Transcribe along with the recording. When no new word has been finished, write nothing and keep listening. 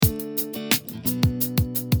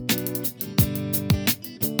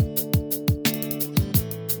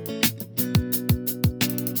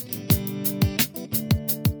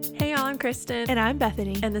Kristen. And I'm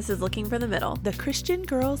Bethany. And this is Looking for the Middle, the Christian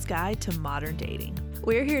Girl's Guide to Modern Dating.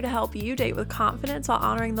 We're here to help you date with confidence while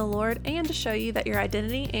honoring the Lord and to show you that your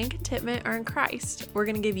identity and contentment are in Christ. We're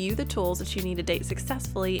going to give you the tools that you need to date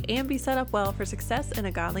successfully and be set up well for success in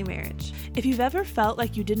a godly marriage. If you've ever felt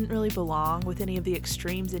like you didn't really belong with any of the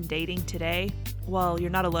extremes in dating today, well,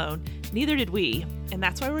 you're not alone. Neither did we. And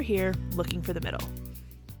that's why we're here looking for the middle.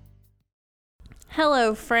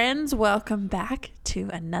 Hello, friends. Welcome back to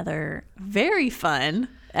another very fun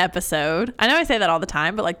episode. I know I say that all the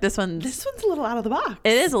time, but like this one's a little out of the box.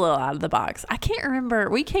 It is a little out of the box. I can't remember.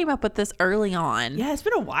 We came up with this early on. Yeah, it's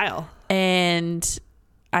been a while. And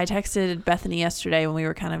I texted Bethany yesterday when we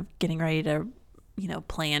were kind of getting ready to,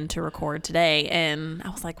 plan to record today. And I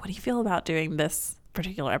was like, what do you feel about doing this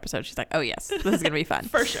particular episode? She's like, oh yes, this is going to be fun.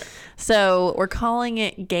 For sure. So we're calling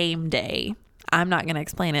it Game Day. I'm not going to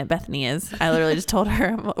explain it. Bethany is. I literally just told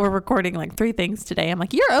her we're recording like 3 things today. I'm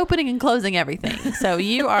like, you're opening and closing everything. So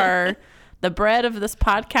you are the bread of this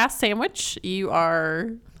podcast sandwich. You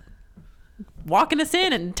are walking us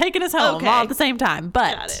in and taking us home all at the same time.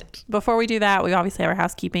 But before we do that, we obviously have our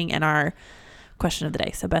housekeeping and our question of the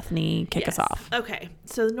day. So Bethany, kick us off. Okay.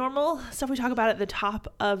 So the normal stuff we talk about at the top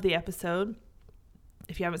of the episode.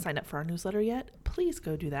 If you haven't signed up for our newsletter yet, please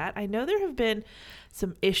go do that. I know there have been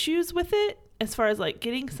some issues with it as far as like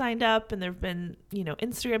getting signed up, and there have been,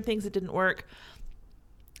 Instagram things that didn't work.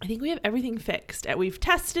 I think we have everything fixed. We've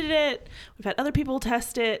tested it. We've had other people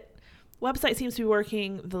test it. Website seems to be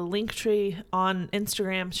working. The Linktree on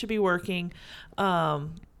Instagram should be working.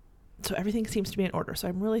 So everything seems to be in order. So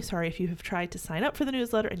I'm really sorry if you have tried to sign up for the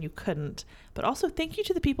newsletter and you couldn't. But also thank you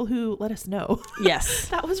to the people who let us know. Yes.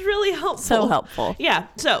 That was really helpful. So helpful. Yeah.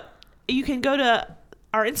 So you can go to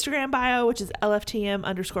our Instagram bio, which is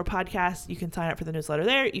LFTM_podcast. You can sign up for the newsletter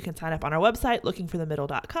there. You can sign up on our website,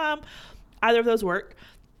 lookingforthemiddle.com. Either of those work.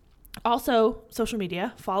 Also, social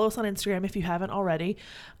media. Follow us on Instagram if you haven't already.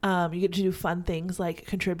 You get to do fun things like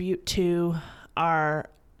contribute to our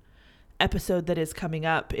episode that is coming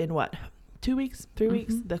up in 2 weeks, 3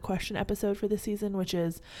 weeks, the question episode for this season, which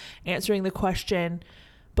is answering the question,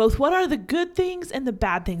 both what are the good things and the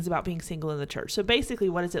bad things about being single in the church. So basically,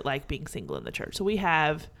 what is it like being single in the church? So we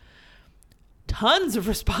have tons of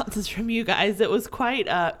responses from you guys. It was quite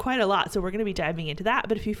a lot. So we're going to be diving into that.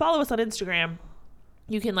 But if you follow us on Instagram,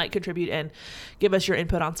 you can contribute and give us your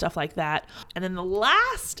input on stuff like that. And then the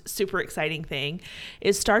last super exciting thing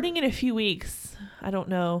is starting in a few weeks. I don't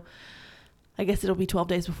know. I guess it'll be 12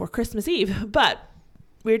 days before Christmas Eve, but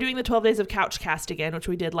we're doing the 12 days of Couchcast again, which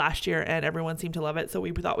we did last year and everyone seemed to love it. So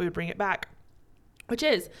we thought we would bring it back, which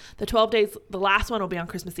is the 12 days. The last one will be on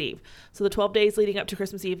Christmas Eve. So the 12 days leading up to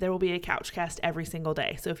Christmas Eve, there will be a Couchcast every single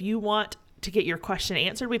day. So if you want to get your question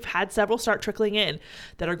answered, we've had several start trickling in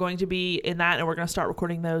that are going to be in that, and we're going to start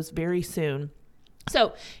recording those very soon.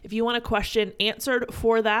 So if you want a question answered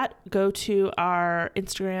for that, go to our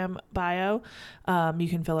Instagram bio. You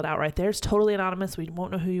can fill it out right there. It's totally anonymous. We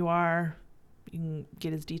won't know who you are. You can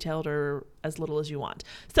get as detailed or as little as you want.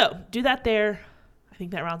 So do that there. I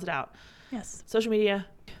think that rounds it out. Yes. Social media,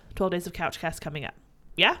 12 days of Couchcast coming up.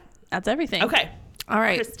 Yeah? That's everything. Okay. All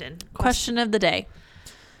right. Kristen. Question of the day.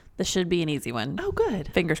 This should be an easy one. Oh,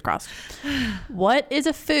 good. Fingers crossed. What is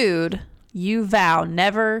a food you vow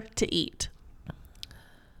never to eat?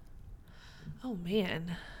 Oh,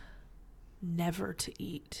 man. Never to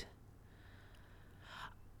eat.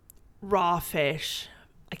 Raw fish.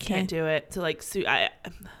 I can't do it. So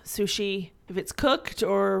sushi, if it's cooked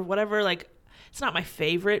or whatever, it's not my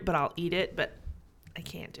favorite, but I'll eat it, but I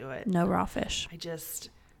can't do it. No raw fish. It's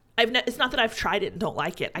not that I've tried it and don't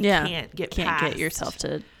like it. I can't get yourself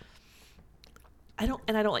to. I don't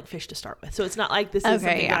like fish to start with. So it's not like this is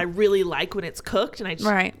something that I really like when it's cooked, and I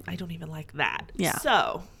don't even like that. Yeah.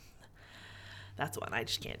 So that's one I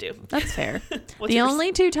just can't do. That's fair. The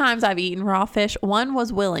only 2 times I've eaten raw fish, one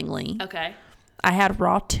was willingly. Okay. I had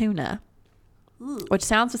raw tuna, Ooh. which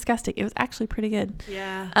sounds disgusting. It was actually pretty good.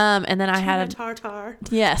 Yeah. And then I had tartar.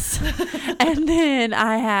 Yes. And then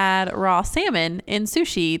I had raw salmon in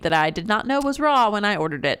sushi that I did not know was raw when I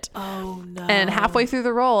ordered it. Oh no. And halfway through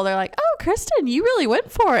the roll, they're like, "Oh, Kristen, you really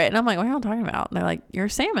went for it." And I'm like, "What are y'all talking about?" And they're like, "Your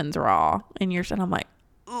salmon's raw." And I'm like,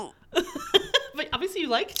 "Ooh." But obviously you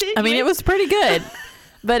liked it. I mean, it was pretty good.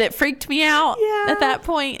 But it freaked me out Yeah. at that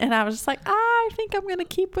point, and I was just like, I think I'm going to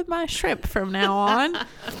keep with my shrimp from now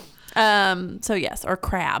on. So yes, or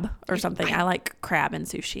crab or something. I like crab in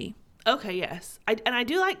sushi. Okay, yes. I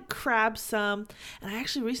do like crab some, and I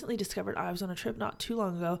actually recently discovered, I was on a trip not too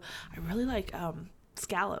long ago, I really like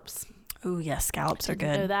scallops. Ooh, yes, scallops are I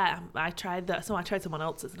didn't know good. that. I tried someone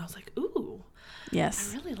else's, and I was like, ooh.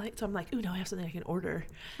 Yes. I really like, so I'm like, ooh, now I have something I can order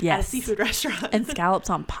at a Yes. seafood restaurant. And scallops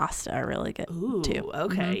on pasta are really good Ooh, too.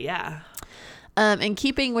 okay, yeah. In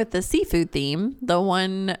keeping with the seafood theme, the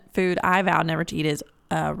one food I vow never to eat is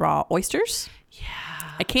raw oysters. Yeah.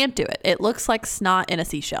 I can't do it. It looks like snot in a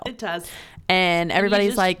seashell. It does. And everybody's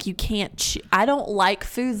just- like, you can't chew. I don't like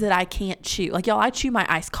foods that I can't chew. Like, y'all, I chew my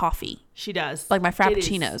iced coffee. She does. Like my It is.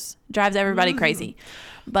 frappuccinos. Drives everybody crazy.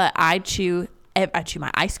 But I chew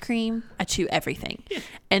my ice cream. I chew everything.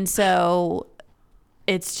 And so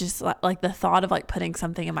it's just like the thought of like putting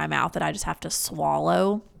something in my mouth that I just have to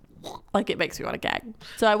swallow. Like it makes me want to gag.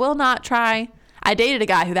 So I will not try. I dated a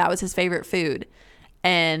guy who that was his favorite food.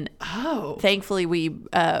 And thankfully we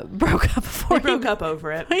broke up before We broke up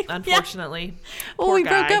over it, unfortunately. Well, Poor we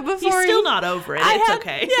broke guy. up before He's still he- not over it. It's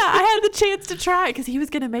okay. Yeah, I had the chance to try it because he was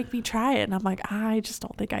going to make me try it. And I'm like, I just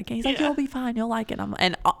don't think I can. He's like, Yeah. you'll be fine. You'll like it.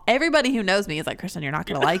 And everybody who knows me is like, Kristen, you're not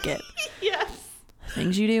going to like it. Yes.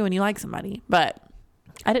 Things you do when you like somebody. But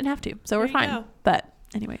I didn't have to. So we're There you fine. go. But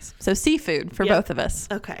anyways, so seafood for Yep. both of us.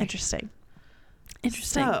 Okay. Interesting.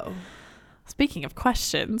 So, Speaking of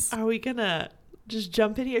questions. are we gonna just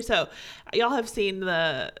jump in here? So, y'all have seen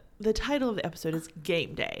the title of the episode is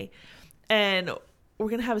Game Day, and we're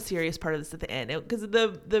gonna have a serious part of this at the end because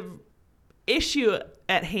the issue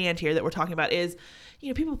at hand here that we're talking about is,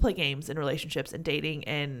 people play games in relationships and dating,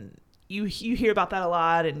 and you hear about that a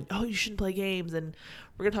lot, and you shouldn't play games, and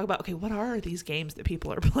we're gonna talk about, okay, what are these games that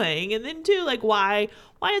people are playing, and then too, like why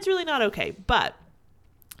it's really not okay. But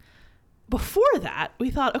before that, we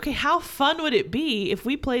thought, okay, how fun would it be if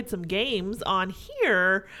we played some games on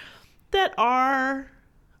here that are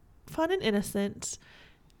fun and innocent,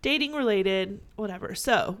 dating related, whatever.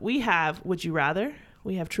 So we have Would You Rather,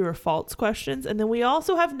 we have True or False questions, and then we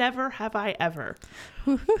also have Never Have I Ever.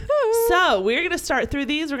 So we're going to start through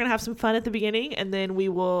these. We're going to have some fun at the beginning, and then we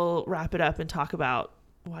will wrap it up and talk about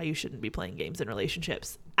why you shouldn't be playing games in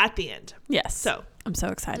relationships at the end. Yes. So I'm so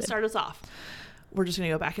to excited. start us off, we're just going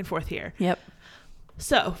to go back and forth here. Yep.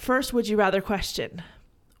 So, first, would you rather question.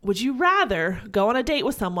 Would you rather go on a date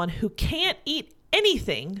with someone who can't eat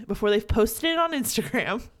anything before they've posted it on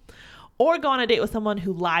Instagram, or go on a date with someone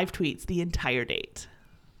who live tweets the entire date?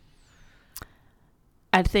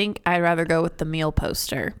 I think I'd rather go with the meal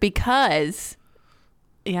poster because,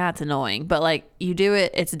 yeah, it's annoying. But like you do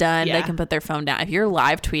it, it's done. They Yeah. can put their phone down. If you're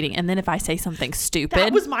live tweeting, and then if I say something stupid,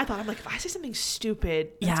 That was my thought. I'm like, if I say something stupid,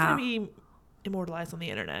 that's Yeah. going to be immortalized on the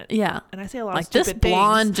internet. yeah, And I say a lot like of this stupid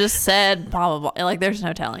blonde things. just said blah blah blah. Like there's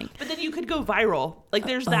no telling. But then you could go viral. Like,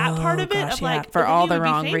 there's that part of it gosh, of yeah, like, for well, then all you the would be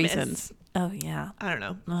wrong famous. reasons. Oh yeah. I don't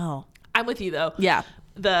know. Oh I'm with you, though. yeah.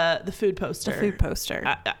 The food poster. The food poster.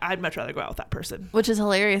 I'd much rather go out with that person. Which is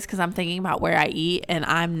hilarious because I'm thinking about where I eat and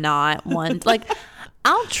I'm not one like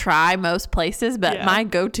I'll try most places, but Yeah. my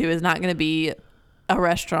go-to is not going to be a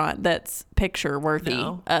restaurant that's picture worthy.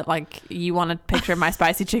 No. Like you want a picture of my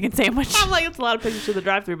spicy chicken sandwich. I'm like, it's a lot of pictures to the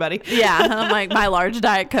drive-thru, buddy. Yeah, and I'm like my large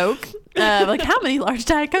Diet Coke. Like how many large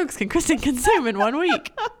Diet Cokes can Kristen consume in 1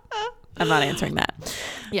 week? I'm not answering that.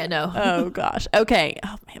 Yeah, no. Oh gosh. Okay.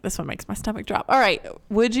 Oh man, this one makes my stomach drop. All right.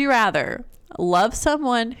 Would you rather love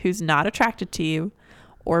someone who's not attracted to you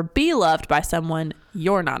or be loved by someone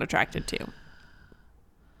you're not attracted to?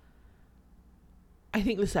 I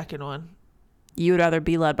think the second one. You would rather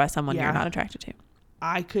be loved by someone Yeah. you're not attracted to.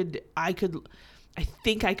 I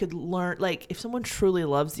think I could learn, like, if someone truly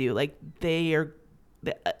loves you, like,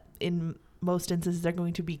 in most instances, they're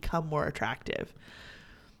going to become more attractive.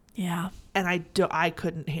 Yeah. And I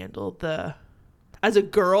couldn't handle as a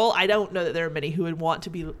girl, I don't know that there are many who would want to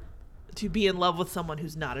be in love with someone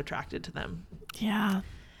who's not attracted to them. Yeah.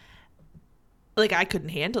 Like, I couldn't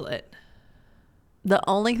handle it. The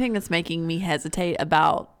only thing that's making me hesitate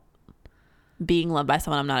about being loved by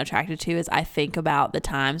someone I'm not attracted to is I think about the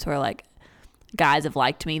times where like guys have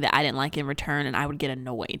liked me that I didn't like in return and I would get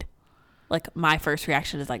annoyed. Like my first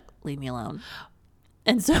reaction is like, leave me alone.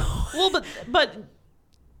 And so Well, but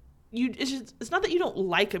it's not that you don't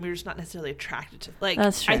like them, you're just not necessarily attracted to, like,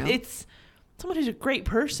 That's true. it's someone who's a great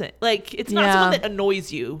person. Like, it's not Yeah. someone that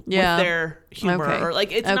annoys you Yeah. with their humor, Okay. or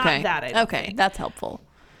like, it's not that. I don't Okay, think. that's helpful.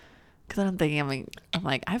 Because I'm thinking, I'm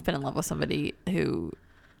like, I've been in love with somebody who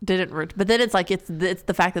didn't, but then it's like it's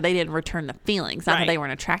the fact that they didn't return the feelings, not that Right. they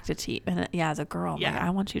weren't attracted to you. And yeah, as a girl, I'm like, I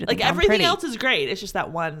want you to like, think I'm everything pretty. else is great. It's just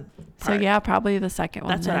that one So part. yeah, probably the second one.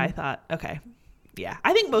 That's what then. I thought. Okay. Yeah.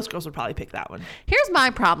 I think most girls would probably pick that one. Here's my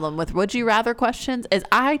problem with would you rather questions is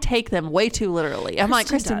I take them way too literally. I'm like,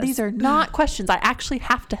 Kristen Kristen, does. these are not questions I actually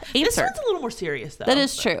have to This answer. one's a little more serious, though. That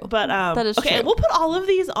is true. But That is okay, true. we'll put all of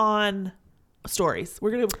these on stories.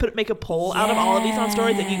 We're gonna make a poll out of all of these on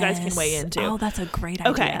stories that you guys can weigh into. Oh, that's a great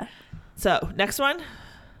idea. Okay. So next one.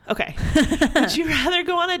 Okay. Would you rather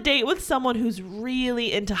go on a date with someone who's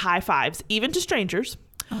really into high fives, even to strangers,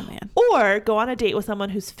 Oh man. or go on a date with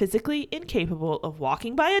someone who's physically incapable of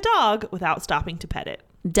walking by a dog without stopping to pet it?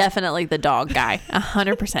 Definitely the dog guy.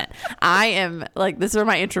 100%. I am like, this is where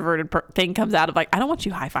my introverted thing comes out of, like, I don't want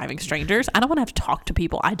you high-fiving strangers. I don't want to have to talk to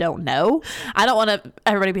people I don't know. I don't want to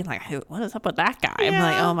everybody being like, hey, what is up with that guy? I'm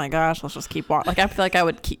like, oh my gosh, let's just keep walking. Like, I feel like I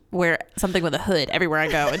would wear something with a hood everywhere I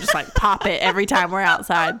go and just like pop it every time we're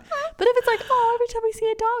outside. But if it's like, oh, every time we see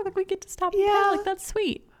a dog, like we get to stop and pet, like that's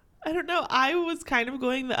sweet. I don't know. I was kind of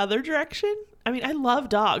going the other direction. I mean, I love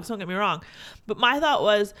dogs, don't get me wrong. But my thought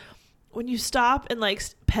was, when you stop and like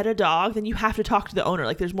pet a dog, then you have to talk to the owner.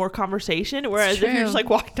 Like there's more conversation. Whereas if you're just like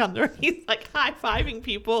walking down the road, he's like high-fiving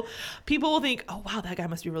people will think, oh wow, that guy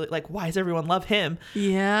must be really like, why does everyone love him?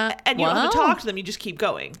 Yeah. And you don't have to talk to them. You just keep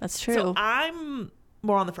going. That's true. So I'm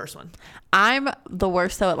more on the first one. I'm the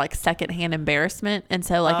worst though at like secondhand embarrassment. And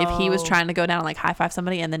so like if he was trying to go down and like high five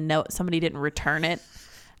somebody and then somebody didn't return it,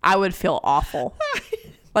 I would feel awful.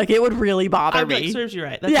 Like it would really bother me. Like, serves you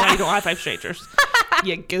right. That's why you don't high five strangers.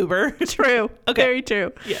 You goober. True. Okay. Very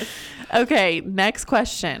true. Yes. Okay. Next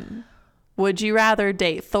question. Would you rather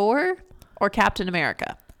date Thor or Captain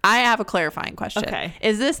America? I have a clarifying question. Okay.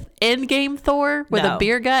 Is this Endgame Thor with a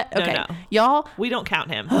beer gut? Okay. No. Y'all. We don't count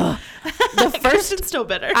him. The first. Kristen's still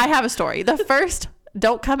bitter. I have a story. The first.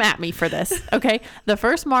 Don't come at me for this, okay? The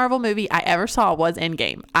first Marvel movie I ever saw was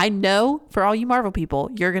Endgame. I know for all you Marvel people,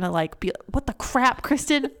 you're going to like be, what the crap,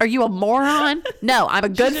 Kristen? Are you a moron? No, I'm a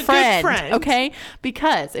good friend, okay?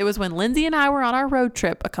 Because it was when Lindsay and I were on our road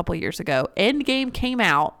trip a couple years ago. Endgame came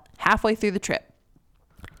out halfway through the trip.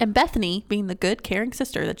 And Bethany, being the good, caring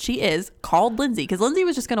sister that she is, called Lindsay because Lindsay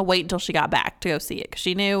was just going to wait until she got back to go see it because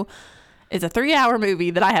she knew it's a 3-hour movie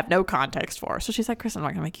that I have no context for. So she's like, Kristen, I'm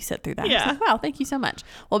not going to make you sit through that. Yeah. I was like, wow, thank you so much.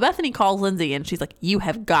 Well, Bethany calls Lindsay and she's like, you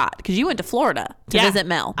have got, because you went to Florida to visit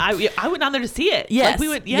Mel. I went down there to see it. Yes.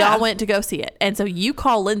 Like Y'all went to go see it. And so you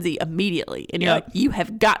call Lindsay immediately and you're like, you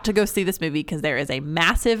have got to go see this movie because there is a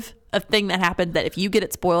massive thing that happened that if you get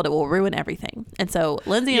it spoiled, it will ruin everything. And so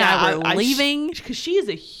Lindsay and I were leaving. Because she is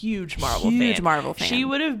a huge Marvel fan. She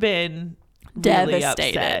would have been devastated. Really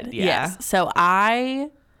upset. Yeah. Yes. So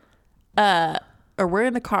we're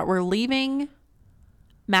in the car. We're leaving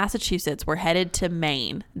Massachusetts. We're headed to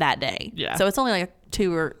Maine that day. Yeah. So it's only like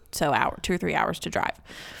 2 or 3 hours to drive.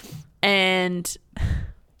 And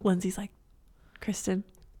Lindsay's like, Kristen,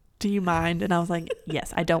 do you mind? And I was like,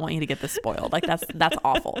 yes, I don't want you to get this spoiled. Like that's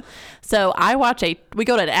awful. So we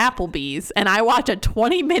go to Applebee's and I watch a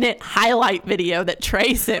 20-minute highlight video that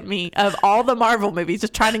Trey sent me of all the Marvel movies,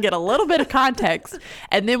 just trying to get a little bit of context.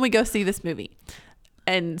 And then we go see this movie.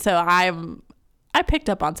 And so I picked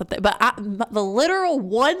up on something, but the literal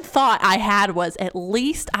one thought I had was, at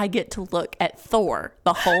least I get to look at Thor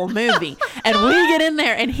the whole movie. And we get in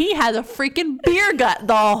there and he has a freaking beer gut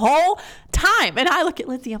the whole time. And I look at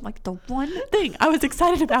Lindsay, I'm like, the one thing I was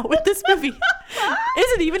excited about with this movie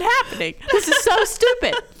isn't even happening. This is so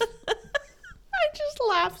stupid. I just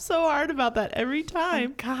laugh so hard about that every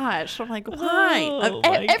time. Oh, gosh. I'm like, why? Oh,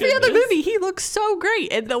 every other movie, he looks so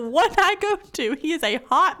great. And the one I go to, he is a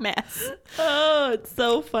hot mess. Oh, it's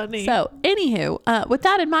so funny. So, anywho, with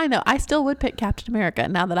that in mind, though, I still would pick Captain America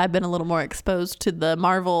now that I've been a little more exposed to the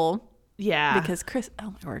Marvel. Yeah. Because Chris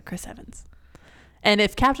Evans. And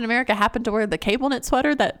if Captain America happened to wear the cable knit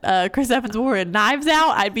sweater that Chris Evans wore in Knives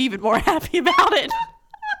Out, I'd be even more happy about it.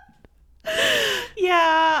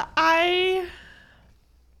 Yeah,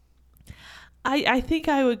 I think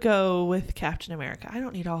I would go with Captain America. I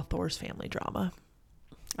don't need all Thor's family drama.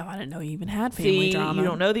 Oh, I didn't know you even had family drama. You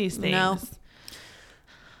don't know these things. No.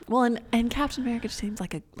 Well, and Captain America just seems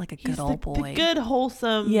like a good old boy. The good,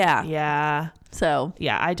 wholesome. Yeah. Yeah. So.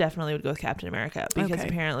 Yeah, I definitely would go with Captain America because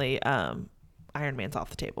apparently Iron Man's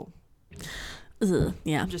off the table.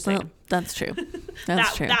 Yeah. I'm just saying. Well, that's true.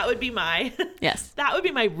 That's true. That would be my. Yes. That would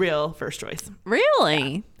be my real first choice.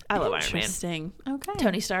 Really? Yeah. I love Iron Man. Interesting. Okay.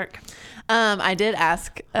 Tony Stark. I did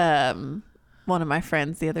ask one of my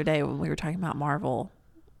friends the other day when we were talking about Marvel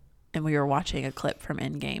and we were watching a clip from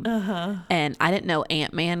Endgame. And I didn't know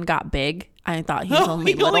Ant-Man got big. I thought he was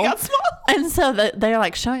only little. Only got small. And so they're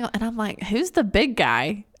like showing, and I'm like, who's the big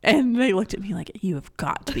guy? And they looked at me like, you have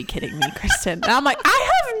got to be kidding me, Kristen. And I'm like, I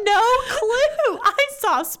have no clue. I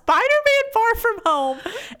saw Spider-Man Far From Home,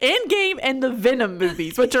 Endgame, and the Venom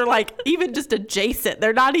movies, which are like even just adjacent.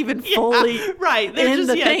 They're not even fully right. They're in just,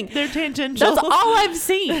 the thing. They're tangential. That's all I've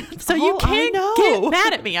seen. So you can't get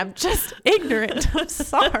mad at me. I'm just ignorant. I'm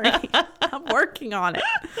sorry. I'm working on it.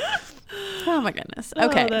 Oh my goodness.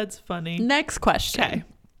 Okay. Oh, that's funny. Next question. Okay.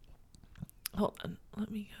 Hold on. Let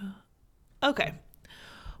me go. Okay.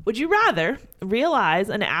 Would you rather realize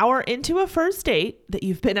an hour into a first date that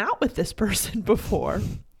you've been out with this person before,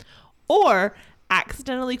 or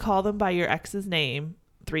accidentally call them by your ex's name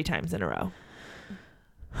 3 times in a row?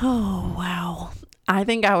 Oh, wow. I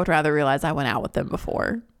think I would rather realize I went out with them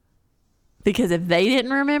before. Because if they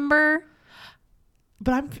didn't remember.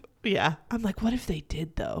 But I'm like, what if they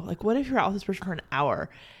did though? Like, what if you're out with this person for an hour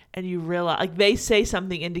and you realize, like, they say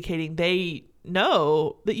something indicating they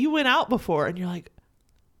know that you went out before, and you're like,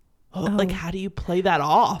 oh, like, how do you play that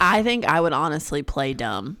off? I think I would honestly play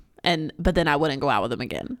dumb. But then I wouldn't go out with them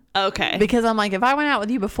again. Okay. Because I'm like, if I went out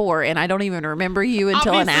with you before and I don't even remember you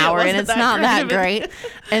until Obviously, an hour and it's not that great. great.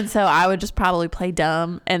 And so I would just probably play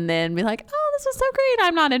dumb and then be like, oh, this was so great.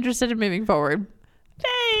 I'm not interested in moving forward.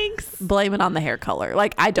 Thanks. Blame it on the hair color.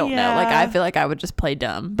 Like, I don't know. Like, I feel like I would just play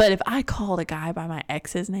dumb. But if I called a guy by my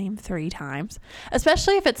ex's name 3 times,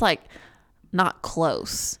 especially if it's like not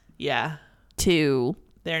close Yeah. to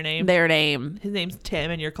Their name. His name's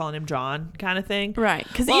Tim and you're calling him John, kind of thing. Right.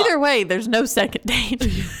 Because either way, there's no second date.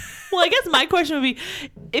 Well, I guess my question would be,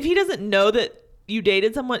 if he doesn't know that you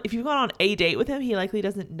dated someone, if you've gone on a date with him, he likely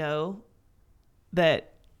doesn't know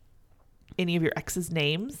that any of your ex's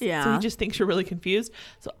names. Yeah. So he just thinks you're really confused.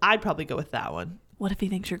 So I'd probably go with that one. What if he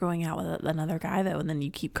thinks you're going out with another guy though, and then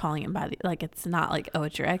you keep calling him by like, it's not like, oh,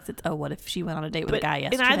 it's your ex. It's, oh, what if she went on a date with a guy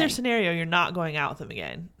yesterday? In either scenario, you're not going out with him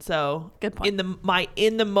again. So good point.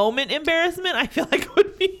 In the moment embarrassment, I feel like it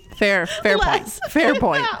would be fair point. Fair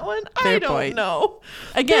point. That one, fair I don't know.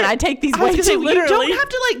 Again, I take these way too literally. You don't have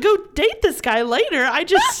to like go date this guy later. I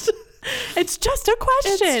just. It's just a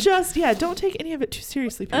question. It's just, don't take any of it too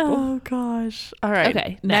seriously, people. Oh, gosh. All right.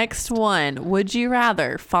 Okay. Next one. Would you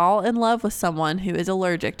rather fall in love with someone who is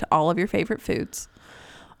allergic to all of your favorite foods,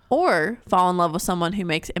 or fall in love with someone who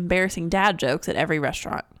makes embarrassing dad jokes at every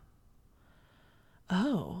restaurant?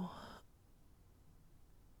 Oh.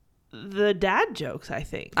 The dad jokes, I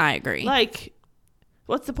think. I agree. Like,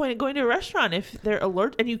 what's the point of going to a restaurant if they're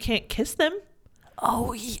allergic and you can't kiss them?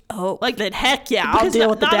 Oh, like then heck yeah, Because I'll deal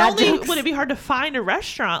with the dad not only jokes. would it be hard to find a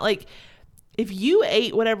restaurant, like if you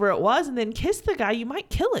ate whatever it was and then kissed the guy, you might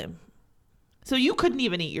kill him. So you couldn't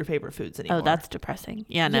even eat your favorite foods anymore. Oh, that's depressing.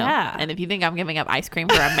 Yeah, no. Yeah. And if you think I'm giving up ice cream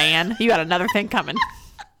for a man, you got another thing coming.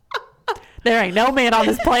 There ain't no man on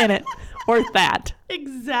this planet worth that.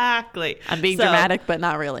 Exactly. I'm being dramatic, but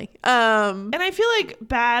not really. And I feel like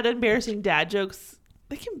bad, embarrassing dad jokes,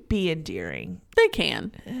 they can be endearing. They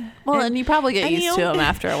can. Well, and you probably get used to them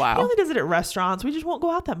after a while. He only does it at restaurants. We just won't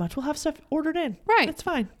go out that much. We'll have stuff ordered in. Right. It's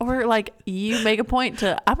fine. Or like you make a point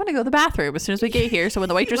to, I'm going to go to the bathroom as soon as we get here. So when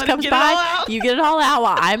the waitress comes get it all by, out. you get it all out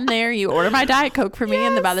while I'm there. You order my Diet Coke for me.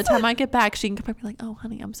 And then by the time I get back, she can come back and be like, oh,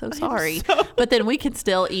 honey, I'm so sorry. But then we can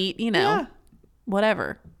still eat,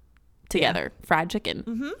 whatever together. Fried chicken.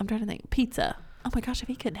 Mm-hmm. I'm trying to think. Pizza. Oh my gosh, if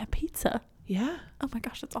he couldn't have pizza. Yeah. Oh my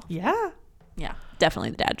gosh, that's awful. Yeah. Yeah, definitely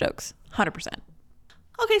the dad jokes. 100%.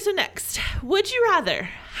 Okay, so next, would you rather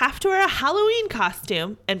have to wear a Halloween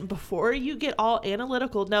costume, and before you get all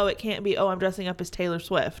analytical, no, it can't be, oh, I'm dressing up as Taylor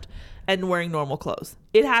Swift and wearing normal clothes.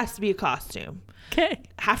 It has to be a costume. Okay.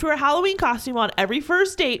 Have to wear a Halloween costume on every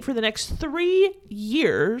first date for the next 3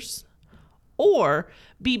 years, or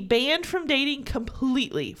be banned from dating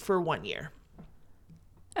completely for 1 year.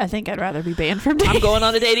 I think I'd rather be banned from dating. I'm going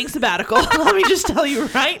on a dating sabbatical. Let me just tell you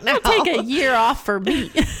right now. I'll take a year off for me.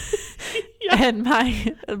 And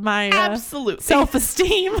my absolutely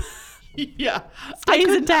self-esteem yeah stays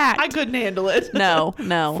intact. I couldn't handle it. No.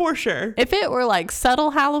 For sure. If it were like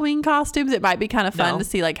subtle Halloween costumes, it might be kind of fun to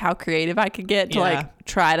see like how creative I could get to like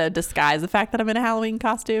try to disguise the fact that I'm in a Halloween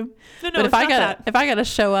costume. No, but if I gotta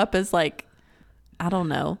show up as like, I don't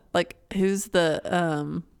know, like who's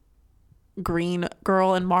the green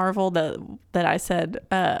girl in Marvel that I said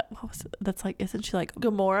what was it? That's like, isn't she like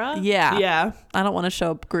Gamora? Yeah. I don't want to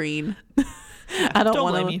show up green. I don't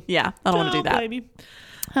want to. Yeah, I don't want to do that. Blame you.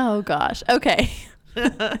 Oh gosh. Okay.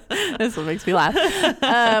 This one makes me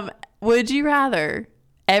laugh. Would you rather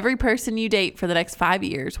every person you date for the next 5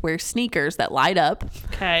 years wear sneakers that light up?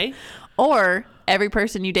 Okay. Or every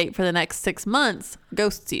person you date for the next 6 months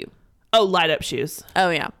ghosts you? Oh, light up shoes. Oh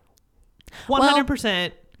yeah.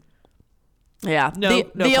 100%. Yeah. No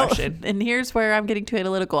question. And here's where I'm getting too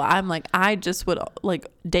analytical. I'm like, I just would like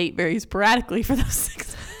date very sporadically for those 6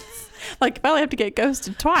 months. Like if I only have to get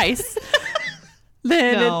ghosted twice,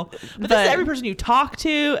 then no. But this is every person you talk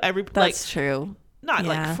to. That's true. Not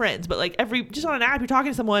like friends, but like just on an app, you're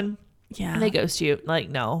talking to someone. Yeah. And they ghost you. Like,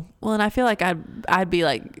 no. Well, and I feel like I'd be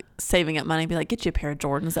like saving up money and be like, get you a pair of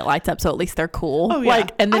Jordans that lights up so at least they're cool. Oh, yeah.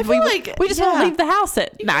 Like, and then we just won't leave the house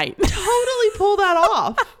at night. Totally pull that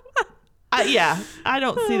off. I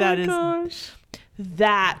don't see that as gosh.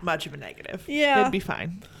 that much of a negative. Yeah. It'd be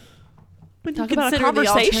fine. When Talk you about a consider the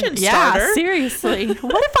conversation yeah, starter. seriously.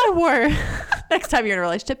 What if I wore next time you're in a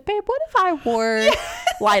relationship, babe? What if I wore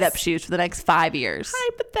light up shoes for the next 5 years?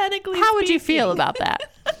 Hypothetically, How would you feel speaking. about that?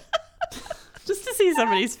 Just to see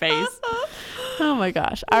somebody's face. Oh my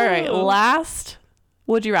gosh! All right, last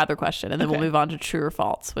would you rather question, and then we'll Okay. move on to true or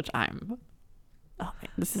false, which I'm. Oh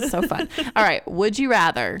man, this is so fun. All right, would you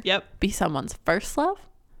rather Yep. be someone's first love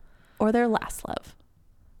or their last love?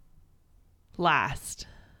 Last.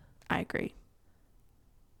 I agree.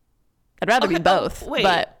 I'd rather be Okay, both, wait.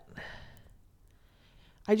 but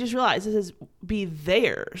I just realized this is be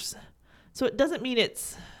theirs, so it doesn't mean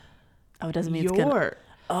it's oh, it doesn't mean your. it's gonna.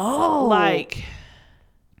 Oh, Like,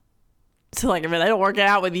 so like if they don't work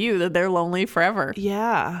out with you, then they're lonely forever.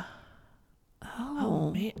 yeah.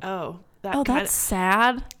 Oh, Man. Oh, that oh, kind that's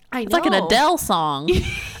sad. I It's like an know. Adele song.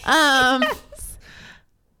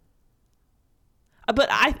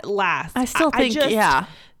 But last. I still think, just, yeah.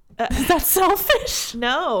 That's selfish.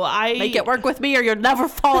 No, I Make it work with me or you'll never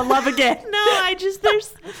fall in love again. No, I just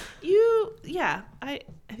there's you. Yeah, I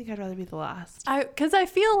think I'd rather be the last. Because I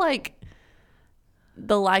feel like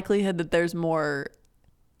the likelihood that there's more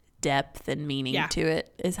depth and meaning Yeah. to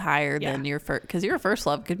it is higher Yeah. than your first. Because your first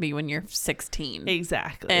love could be when you're 16.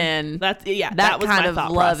 Exactly. And that's that was kind my of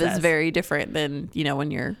thought love process. is very different than,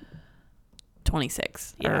 when you're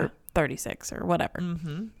 26 Yeah. or 36 or whatever.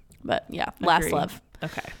 Mm-hmm. But yeah, last Agreed. love.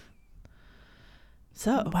 Okay.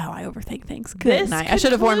 So Wow, I overthink things. This Good night. I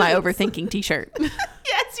should have worn my concludes- overthinking t-shirt.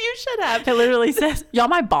 yes, you should have. It literally says, y'all,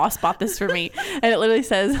 my boss bought this for me. And it literally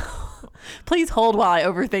says, please hold while I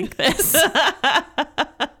overthink this.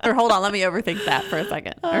 Or hold on, let me overthink that for a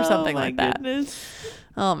second. Or something like that. Goodness.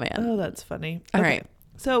 Oh, man. Oh, that's funny. All Okay. right.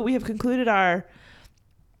 So we have concluded our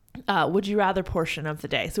would you rather portion of the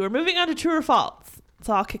day. So we're moving on to true or false.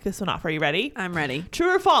 So I'll kick this one off. Are you ready? I'm ready.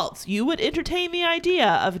 True or false? You would entertain the idea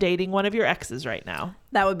of dating one of your exes right now.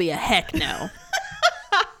 That would be a heck no.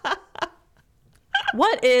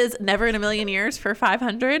 What is never in a million years for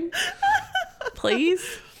 500?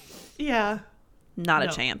 Please? Yeah. Not No.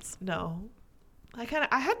 a chance. No. I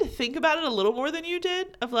had to think about it a little more than you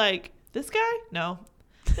did. Of like, this guy? No.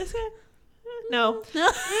 This guy? No.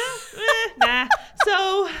 Nah.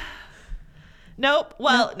 So, nope.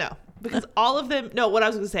 Well, no. Because all of them, no, what I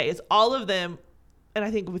was going to say is all of them, and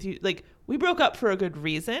I think with you, like, we broke up for a good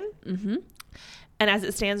reason. Mm-hmm. And as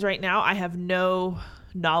it stands right now, I have no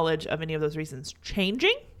knowledge of any of those reasons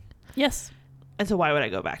changing. Yes. And so why would I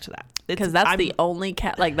go back to that? Because that's the only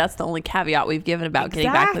that's the only caveat we've given about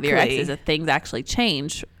getting back with your ex is that things actually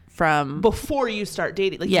change from before you start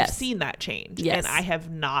dating. Like, Yes. you've seen that change. Yes. And I have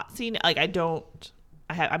not seen it. Like,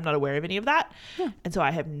 I'm not aware of any of that. Yeah. And so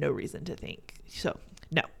I have no reason to think. So,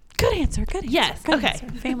 no. Good answer. Good answer. Yes, Good okay. answer.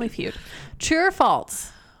 Family Feud. True or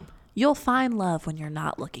false? You'll find love when you're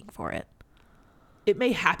not looking for it. It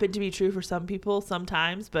may happen to be true for some people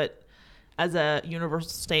sometimes, but as a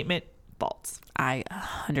universal statement, false. I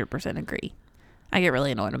 100% agree. I get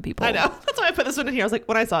really annoyed when people. I know. That's why I put this one in here. I was like,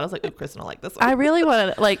 when I saw it, I was like, oh, Kristen will like this one. I really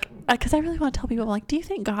want to because I really want to tell people, like, do you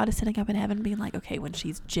think God is sitting up in heaven being like, okay, when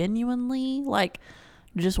she's genuinely like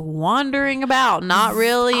just wandering about, not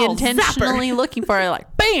really I'll intentionally zap her. looking for it,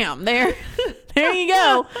 like, bam, there you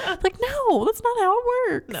go. Like, no, that's not how it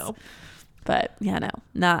works. No. But yeah, no,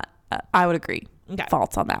 not. I would agree. Okay.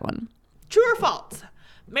 False on that one. True or false?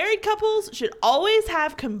 Married couples should always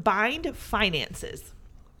have combined finances.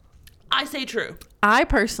 I say true. I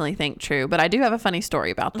personally think true, but I do have a funny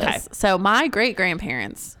story about this. Okay. So my great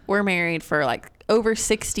grandparents were married for like over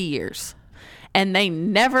 60 years and they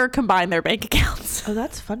never combined their bank accounts. Oh,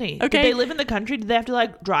 that's funny. Okay. Did they live in the country? Did they have to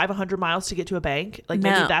like drive 100 miles to get to a bank? Like,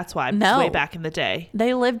 maybe No. that's why. No. Way back in the day.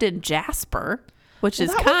 They lived in Jasper, which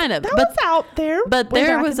is That kind was, of, that but was out there. but way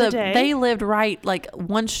there back was in the a, day. they lived right like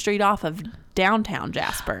one street off of downtown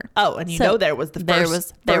Jasper. Oh, and you So know there was the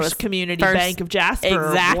first community first- bank of Jasper,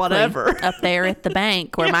 exactly, or whatever. up there at the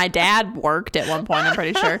bank where my dad worked at one point, I'm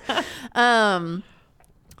pretty sure.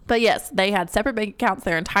 But yes, they had separate bank accounts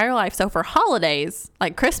their entire life. So for holidays,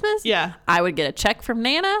 like Christmas, Yeah. I would get a check from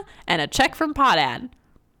Nana and a check from Pa Dad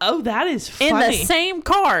Oh, that is funny. in the same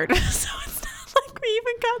card. So it's not like we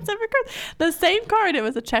even got separate cards. The same card. It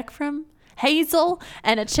was a check from Hazel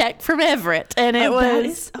and a check from Everett, and it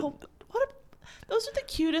was those are the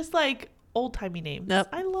cutest, like, old timey names. Yep.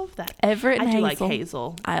 I love that. Everett and I do Hazel. like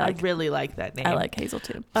Hazel. I like- really like that name. I like Hazel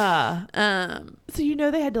too. So you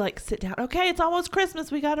know they had to like sit down. Okay, it's almost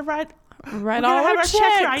Christmas. We got to write Write we're all gonna have our our check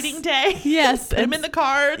checks. writing day. Yes, Put them and- in the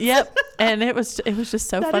cards. Yep. And it was just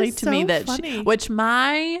so That funny is to me so that funny. which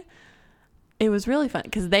my it was really fun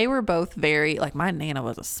because they were both very, like, my Nana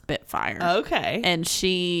was a spitfire. Okay. And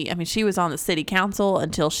she was on the city council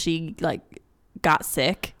until she, like, got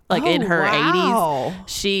sick, like, in her 80s.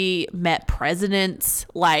 She met presidents,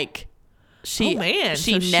 like, she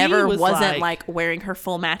So never was wasn't like wearing her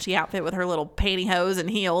full matchy outfit with her little pantyhose and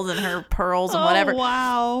heels and her pearls and whatever.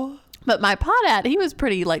 Wow. But my Podat, he was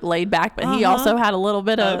pretty, like, laid back, but he also had a little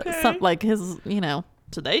bit of some, like, his, you know,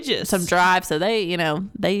 so they just some drive. So they, you know,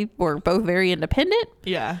 they were both very independent.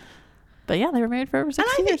 Yeah. But yeah, they were married for over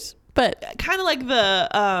 6 years. But kind of like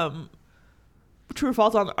the true or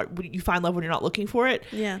false on you find love when you're not looking for it.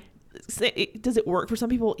 yeah. Does it work for some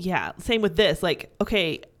people? Yeah. Same with this. Like,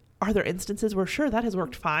 okay, are there instances where sure that has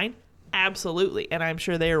worked fine? Absolutely. And I'm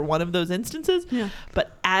sure they are one of those instances. Yeah.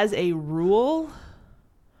 But as a rule,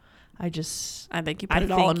 I think you put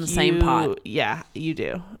it all in the same pot. Yeah, you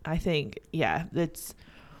do. I think, yeah, that's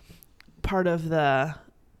part of the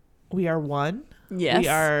we are one. Yes. We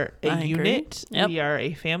are a unit. Yep. We are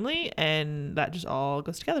a family, and that just all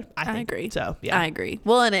goes together. I agree. So, yeah. I agree.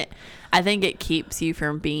 Well, and I think it keeps you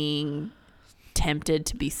from being tempted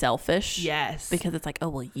to be selfish. Yes. Because it's like, oh,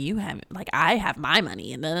 well, you have, like, I have my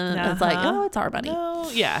money. And then it's like, oh, it's our money. No,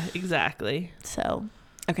 yeah, exactly. So,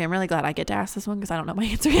 okay, I'm really glad I get to ask this one because I don't know my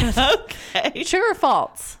answer yet. Okay. True or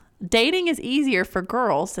false? Dating is easier for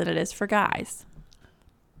girls than it is for guys.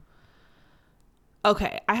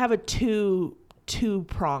 Okay, I have a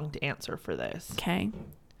two-pronged answer for this. Okay.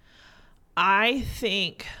 I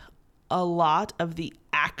think a lot of the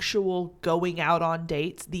actual going out on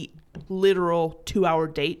dates, the literal 2-hour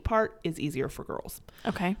date part, is easier for girls.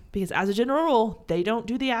 Okay. Because as a general rule, they don't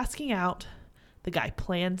do the asking out. The guy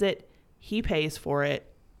plans it. He pays for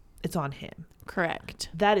it. It's on him. Correct.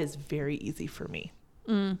 That is very easy for me.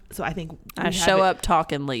 So I think I show up,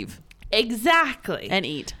 talk, and leave. Exactly. And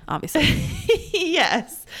eat, obviously.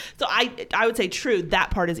 Yes. So I would say true,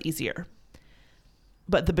 that part is easier.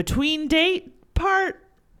 But the between date part,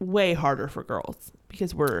 way harder for girls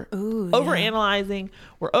because we're overanalyzing,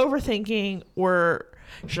 we're overthinking,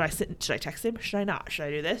 should I text him? Should I not? Should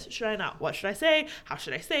I do this? Should I not? What should I say? How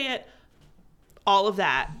should I say it? All of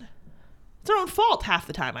that. It's their own fault half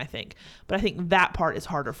the time, I think. But I think that part is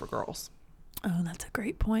harder for girls. Oh, that's a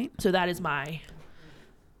great point. So that is my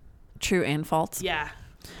true and false. Yeah.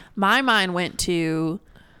 My mind went to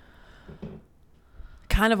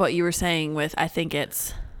kind of what you were saying with, I think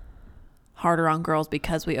it's harder on girls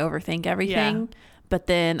because we overthink everything. Yeah. But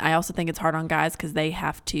then I also think it's hard on guys because they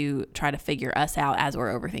have to try to figure us out as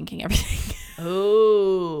we're overthinking everything.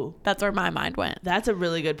 Oh, that's where my mind went. That's a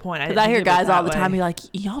really good point. Because I hear guys all the time be like,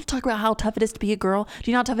 y'all talk about how tough it is to be a girl.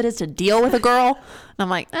 Do you know how tough it is to deal with a girl? And I'm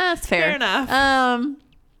like, that's fair. Fair enough.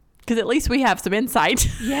 Because at least we have some insight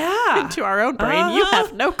into our own brain. You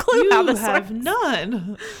have no clue how this works. You have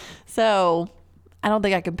none. So I don't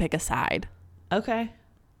think I can pick a side. Okay.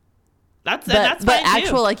 That's but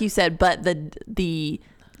actual, like you said, but the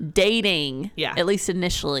dating, at least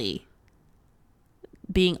initially,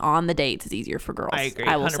 being on the dates is easier for girls. I agree.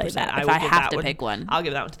 I will 100%. say that. If I have to pick one, I'll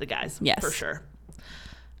give that one to the guys. Yes, for sure.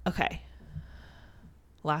 Okay.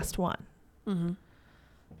 Last one. Mm-hmm.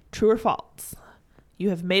 True or false? You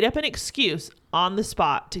have made up an excuse on the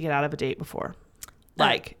spot to get out of a date before,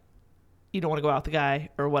 like you don't want to go out with the guy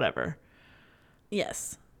or whatever.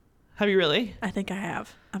 Yes. Have you really? I think I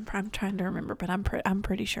have. I'm trying to remember, but I'm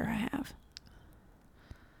pretty sure I have.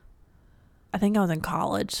 I think I was in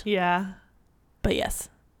college. Yeah. But yes.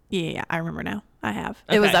 Yeah, I remember now. I have.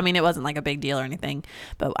 Okay. It wasn't like a big deal or anything,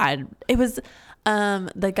 but it was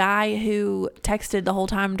the guy who texted the whole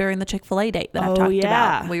time during the Chick-fil-A date that I talked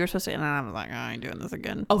about. We were supposed to, and I was like, I ain't doing this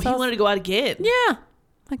again. Oh, so he wanted to go out again. Yeah.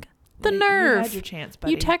 Like the nerve. You had your chance,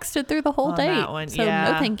 buddy. You texted through the whole date. That one. So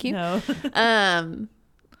no thank you. No.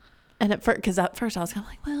 And at first I was kind of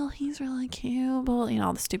like, well, he's really cute, but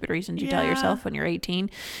all the stupid reasons you tell yourself when you're 18.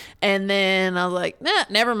 And then I was like, nah,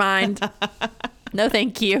 never mind. No,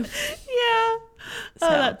 thank you. Yeah. So,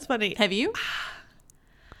 that's funny. Have you?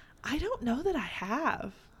 I don't know that I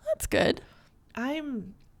have. That's good. I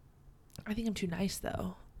think I'm too nice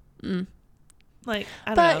though. Like,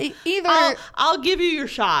 I don't know. Either I'll give you your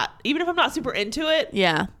shot, even if I'm not super into it.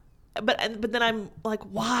 Yeah. But then I'm like,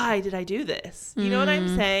 why did I do this? You know what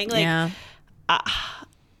I'm saying? Like, I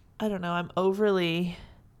don't know. I'm overly.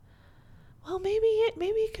 Well, maybe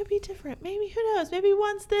it could be different. Maybe, who knows? Maybe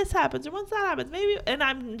once this happens or once that happens, maybe, and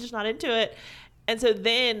I'm just not into it. And so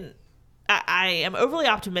then I am overly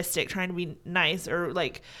optimistic, trying to be nice or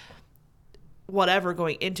like whatever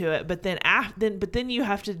going into it. But then you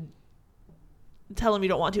have to tell them you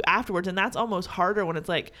don't want to afterwards, and that's almost harder when it's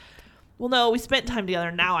like, well, no, we spent time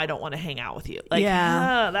together. Now I don't want to hang out with you. Like,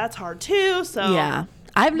 Yeah. that's hard too. So Yeah.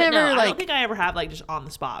 I've But never no, I like don't think I ever have like just on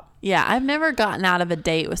the spot. yeah, I've never gotten out of a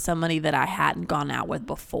date with somebody that I hadn't gone out with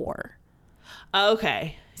before.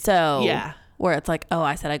 Okay. So Yeah. where it's like, oh,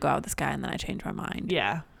 I said I'd go out with this guy and then I changed my mind.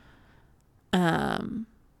 Yeah.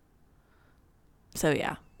 So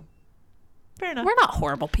yeah. Fair enough. We're not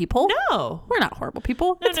horrible people. No. We're not horrible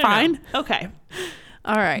people. No, It's no, fine. no. Okay.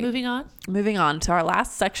 All right. Moving on. Moving on to our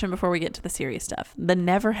last section before we get to the serious stuff. The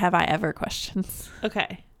never have I ever questions.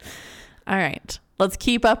 Okay. All right. Let's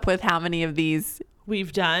keep up with how many of these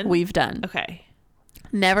We've done. Okay.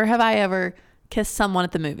 Never have I ever kissed someone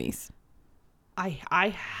at the movies. I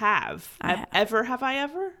have. I have. Have I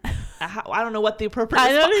ever? I don't know what the appropriate.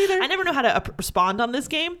 I don't either. I never know how to respond on this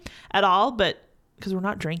game at all, but because we're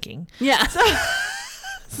not drinking, Yeah.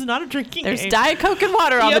 this is not a drinking There's game. Diet Coke and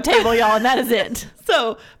water on the Yep. table, y'all, and that is it.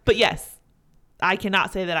 So, but yes, I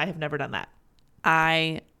cannot say that I have never done that.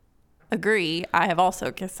 I agree. I have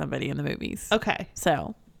also kissed somebody in the movies. Okay.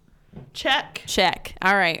 So Check. check.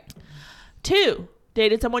 All right. 2,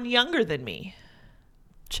 dated someone younger than me.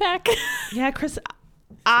 Check. Yeah, Chris,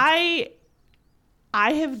 I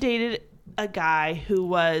have dated a guy who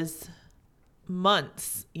was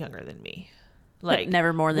months younger than me. Like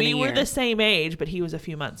never more than a we were year. the same age, but he was a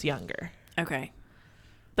few months younger. Okay.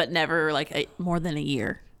 But never like more than a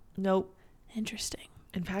year. Nope. Interesting.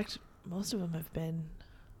 In fact, most of them have been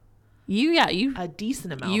You a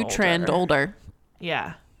decent amount. you trend older.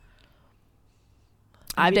 Yeah.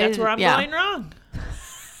 I've Maybe dated that's where I'm going wrong.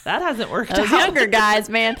 That hasn't worked Those out. younger guys,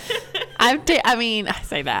 man. I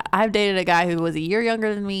say that. I've dated a guy who was a year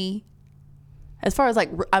younger than me. As far as like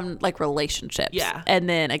I'm like relationships. Yeah. And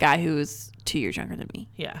then a guy who's 2 years younger than me.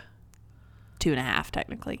 Yeah. 2.5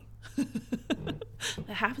 technically.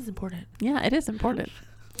 The half is important. Yeah, it is important.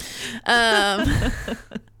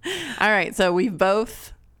 All right, so we've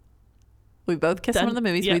both kissed someone in the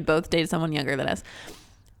movies. Yep. We both dated someone younger than us.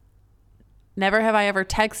 Never have I ever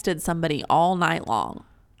texted somebody all night long.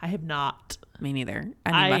 I have not. Me neither.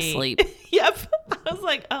 I need my sleep. Yep. I was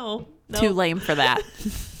like, oh, no. Too lame for that.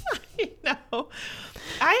 No.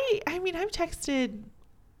 I mean, I've texted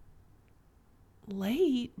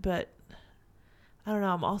late, but I don't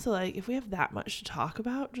know. I'm also like, if we have that much to talk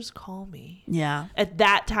about, just call me. Yeah. At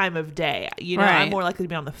that time of day, you know, Right. I'm more likely to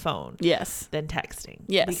be on the phone Yes. than texting.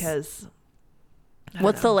 Yes. Because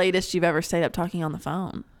What's the latest you've ever stayed up talking on the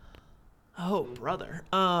phone? Oh, brother.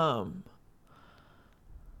 I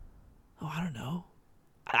don't know.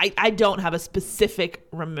 I don't have a specific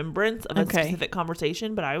remembrance of a Okay. specific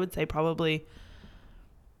conversation, but I would say probably,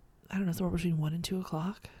 I don't know, somewhere between 1 and 2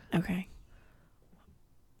 o'clock. Okay.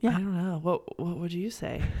 Yeah. I don't know. What would you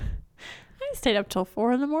say? I stayed up till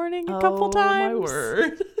 4 a.m. a couple times. Oh, my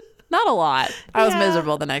word. Not a lot. I was Yeah.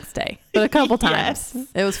 miserable the next day, but a couple times. Yes.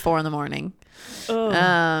 It was 4 a.m.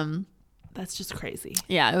 Oh, that's just crazy.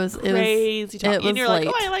 Yeah, it was Crazy talk. it And was you're late.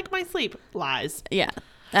 like, oh, I like my sleep. Lies. Yeah.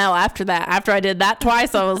 Now after I did that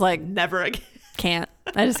twice, I was like, Never again. can't.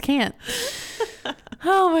 I just can't.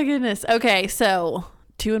 Oh my goodness. Okay, so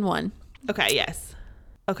 2 and 1. Okay, yes.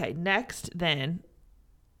 Okay, next then.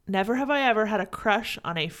 Never have I ever had a crush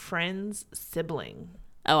on a friend's sibling.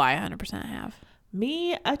 Oh, I 100% have.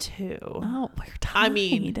 Me a 2. Oh, we're tied. I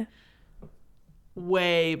mean,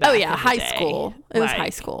 way back. oh yeah, in the high day. school. It was Like, high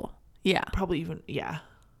school. Yeah. Probably even, yeah.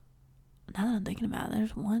 Now that I'm thinking about it,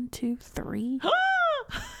 there's 1, 2, 3.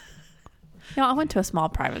 I went to a small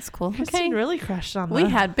private school. Okay. Kristen really crushed on We the-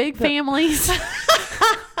 had big families.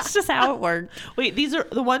 It's just how it worked. Wait, these are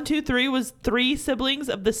the 1, 2, 3 was 3 siblings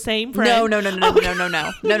of the same friend. No. When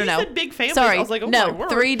you said big families, Sorry, I was like, oh my no, word.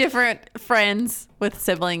 3 different friends with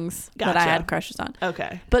siblings that I Gotcha. had crushes on.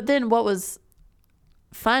 Okay. But then what was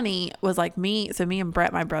funny was like me and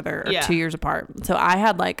Brett, my brother, are Yeah. 2 years apart. So I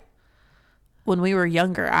had like, when we were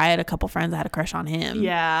younger, I had a couple friends that had a crush on him.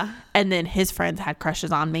 Yeah. And then his friends had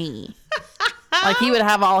crushes on me. Like he would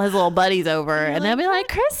have all his little buddies over and they'd be like,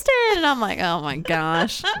 Kristen. And I'm like, oh my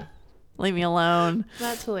gosh, leave me alone.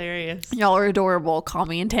 That's hilarious. Y'all are adorable. Call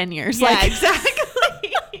me in 10 years. Yeah, Like, exactly.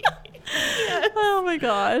 oh my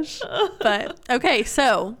gosh. But okay,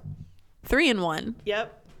 so 3 and 1.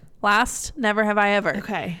 Yep. Last, never have I ever.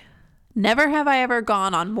 Okay. Never have I ever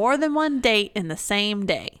gone on more than one date in the same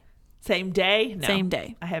day. Same day? No. Same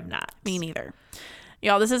day. I have not. Me neither.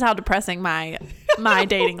 Y'all, this is how depressing my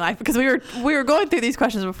dating life, because we were going through these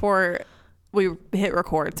questions before we hit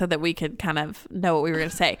record so that we could kind of know what we were going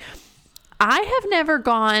to say. I have never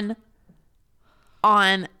gone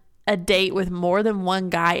on a date with more than one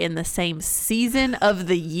guy in the same season of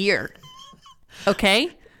the year.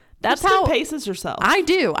 Okay? That's Kristen how paces herself. I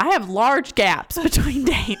do. I have large gaps between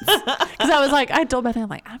dates. Because I told Bethany, I'm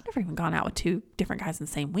like, I've never even gone out with 2 different guys in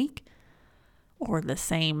the same week or the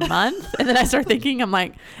same month. And then I start thinking, I'm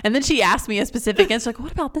like, and then she asked me a specific answer, like,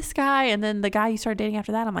 what about this guy? And then the guy you started dating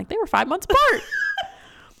after that, I'm like, they were 5 months apart.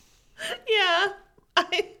 Yeah.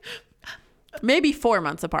 Maybe 4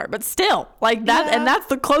 months apart, but still, like that. Yeah. And that's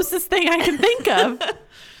the closest thing I can think of.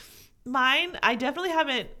 Mine, I definitely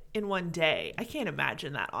haven't in one day. I can't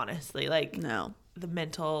imagine that, honestly. Like, No. the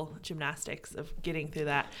mental gymnastics of getting through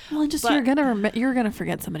that. Well, just But- you're gonna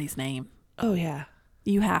forget somebody's name. Oh, yeah.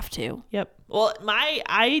 You have to. Yep. Well,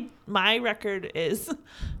 my record is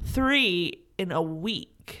 3 in a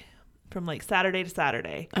week from like Saturday to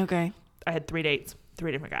Saturday. Okay. I had 3 dates,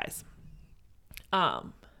 3 different guys.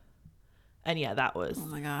 And yeah, that was. Oh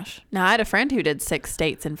my gosh. Now I had a friend who did 6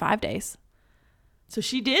 dates in 5 days. So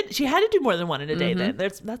she had to do more than one in a day. Then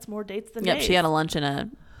that's more dates than Yep. days. She had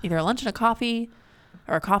either a lunch and a coffee,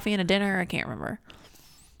 or a coffee and a dinner. I can't remember,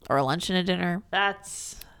 or a lunch and a dinner.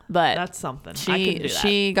 That's But something. I couldn't do that.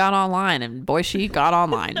 she got online, and boy, she got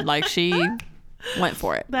online. Like she went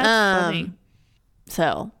for it. That's funny.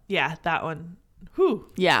 So Yeah, that one. Whew.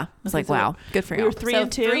 yeah, I was like, so wow, good for we you. were 3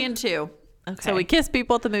 and 2? 3 and 2. Okay. So we kiss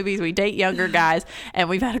people at the movies, we date younger guys, and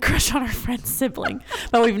we've had a crush on our friend's sibling.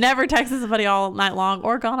 But we've never texted somebody all night long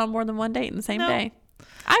or gone on more than one date in the same No. day.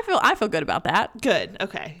 I feel good about that. Good.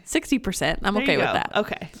 Okay. 60%. I'm There okay you with go. that.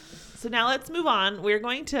 Okay. So now let's move on. We're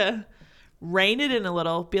going to rein it in a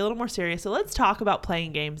little, be a little more serious. So let's talk about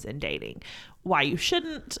playing games and dating. Why you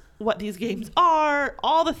shouldn't, what these games are,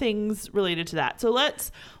 all the things related to that. So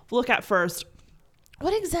let's look at first,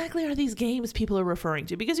 what exactly are these games people are referring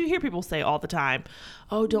to? Because you hear people say all the time,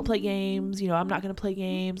 oh, don't play games. I'm not going to play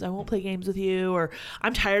games. I won't play games with you. Or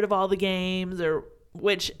I'm tired of all the games. Or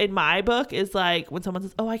which in my book is like when someone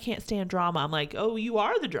says, oh, I can't stand drama. I'm like, oh, you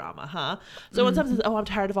are the drama, huh? So when someone says, oh, I'm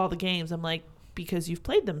tired of all the games, I'm like, because you've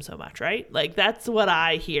played them so much, right? Like that's what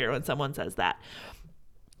I hear when someone says that.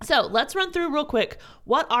 So let's run through real quick.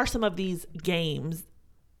 What are some of these games?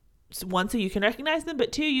 One, so you can recognize them,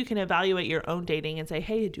 but 2, you can evaluate your own dating and say,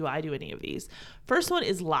 hey, do I do any of these? First one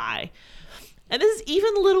is lie. And this is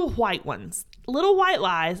even little white ones. Little white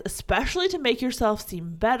lies, especially to make yourself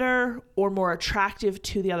seem better or more attractive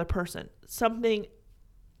to the other person. Something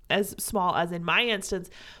as small as in my instance,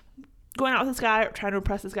 going out with this guy, or trying to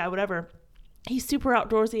impress this guy, whatever. He's super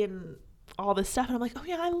outdoorsy and all this stuff. And I'm like, oh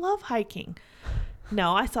yeah, I love hiking.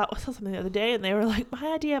 No, I saw something the other day and they were like,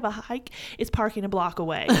 my idea of a hike is parking a block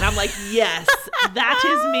away. And I'm like, yes, that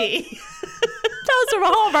is me. That was from a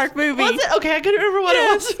Hallmark movie. Was it? Okay, I couldn't remember what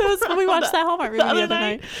it was. We watched that Hallmark movie the other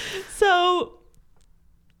night. So,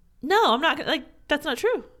 no, I'm not going to, like, that's not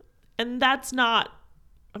true. And that's not,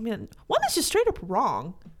 I mean, one, that's just straight up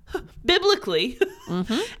wrong, biblically.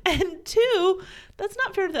 Mm-hmm. And 2, that's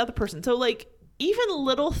not fair to the other person. So, like, even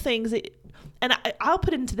little things that, and I'll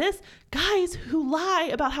put into this, guys who lie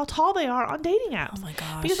about how tall they are on dating apps. Oh my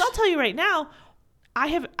gosh. Because I'll tell you right now,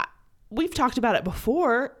 we've talked about it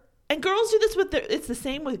before, and girls do this it's the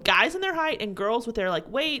same with guys and their height and girls with their like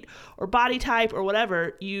weight or body type or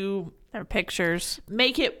whatever. Their pictures.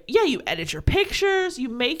 Make it, you edit your pictures, you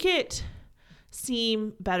make it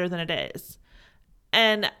seem better than it is.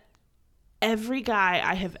 And every guy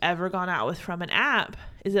I have ever gone out with from an app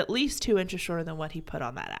is at least 2 inches shorter than what he put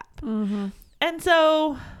on that app. Mm-hmm. And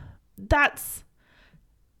so that's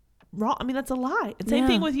wrong. I mean, that's a lie. And same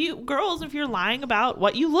thing with you girls. If you're lying about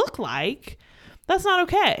what you look like, that's not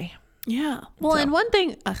okay. Yeah. Well, So- and one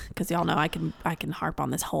thing, because y'all know I can harp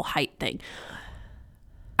on this whole height thing.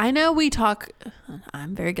 I know we talk,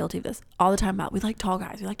 I'm very guilty of this all the time about we like tall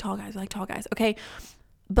guys, we like tall guys, we like tall guys. Okay.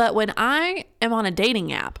 But when I am on a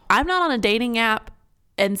dating app, I'm not on a dating app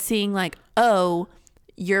and seeing like, oh,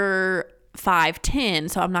 you're 5'10",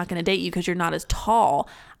 so I'm not going to date you because you're not as tall.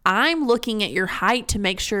 I'm looking at your height to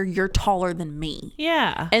make sure you're taller than me.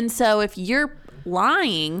 Yeah. And so if you're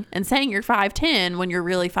lying and saying you're 5'10" when you're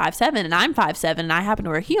really 5'7" and I'm 5'7" and I happen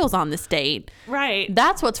to wear heels on this date, Right.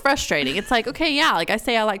 that's what's frustrating. It's like, okay, yeah, like I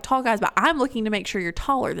say I like tall guys, but I'm looking to make sure you're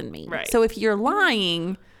taller than me. Right. So if you're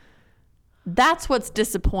lying, that's what's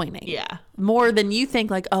disappointing. Yeah. More than you think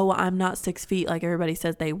like, oh, I'm not 6 feet like everybody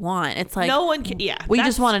says they want. It's like, No one can. Yeah. we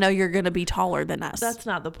that's- just want to know you're going to be taller than us. That's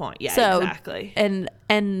not the point. Yeah, So, exactly.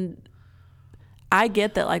 And I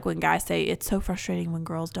get that, like when guys say it's so frustrating when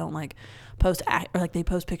girls don't like post or like they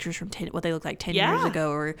post pictures from what they look like 10 years Yeah. ago,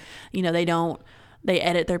 or they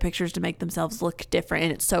edit their pictures to make themselves look different,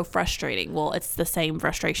 and it's so frustrating. Well, it's the same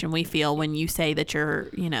frustration we feel when you say that you're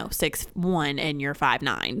 6'1" and you're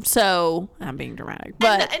 5'9". So I'm being dramatic,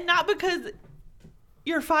 but and not because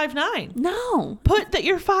you're 5'9". No. Put that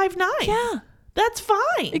you're 5'9". Yeah. That's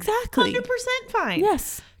fine. Exactly. 100% fine.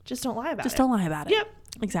 Yes. Just don't lie about it. Just don't lie about it. Yep.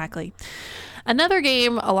 Exactly. Another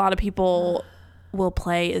game a lot of people will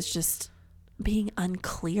play is just being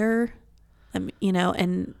unclear,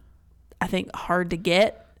 and I think hard to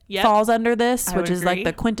get falls under this, which is like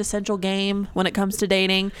the quintessential game when it comes to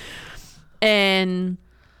dating. And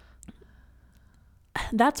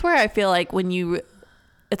that's where I feel like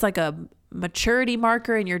it's like a maturity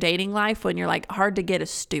marker in your dating life when you're like, hard to get is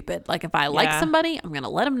stupid. Like if I like somebody, I'm going to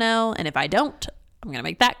let them know. And if I don't, I'm going to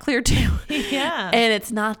make that clear too. Yeah. And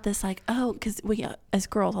it's not this like, oh, because we, as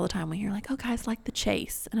girls all the time, we hear like, oh, guys like the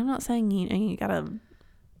chase. And I'm not saying you got to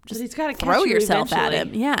just he's gotta throw yourself eventually. at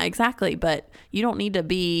him. Yeah, exactly. But you don't need to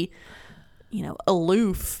be,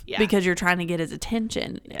 aloof because you're trying to get his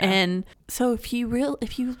attention. Yeah. And so if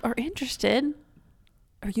you are interested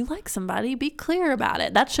or you like somebody, be clear about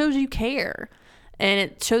it. That shows you care, and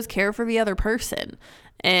it shows care for the other person.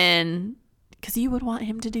 And because you would want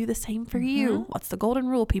him to do the same for you. What's the golden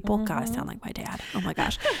rule, people? God, I sound like my dad. Oh my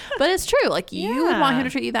gosh. But it's true. Like you would want him to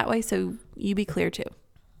treat you that way. So you be clear too.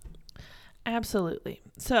 Absolutely.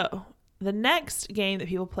 So the next game that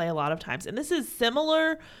people play a lot of times, and this is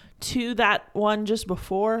similar to that one just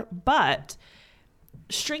before, but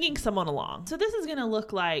stringing someone along. So this is going to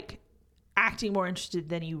look like acting more interested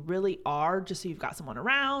than you really are, just so you've got someone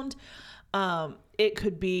around. It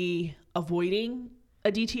could be avoiding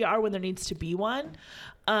a DTR when there needs to be one.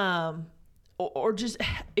 Or just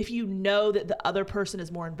if you know that the other person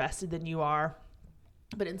is more invested than you are,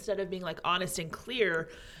 but instead of being like honest and clear,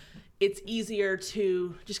 it's easier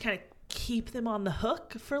to just kind of keep them on the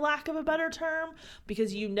hook, for lack of a better term,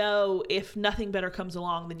 because if nothing better comes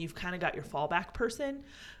along, then you've kind of got your fallback person,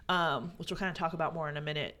 which we'll kind of talk about more in a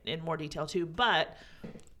minute in more detail too. But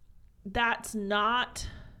that's not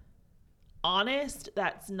honest,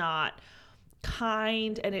 that's not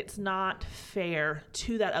kind, and it's not fair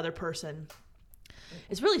to that other person.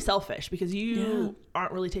 It's really selfish because you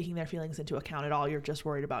aren't really taking their feelings into account at all. You're just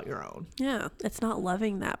worried about your own. Yeah. It's not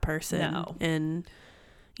loving that person. No. And,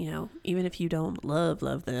 even if you don't love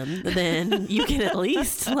them, then you can at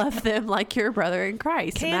least love them like your brother in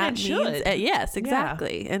Christ. Can and should. Yes,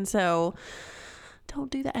 exactly. Yeah. And so don't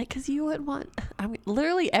do that, because you wouldn't want,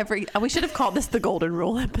 literally we should have called this the golden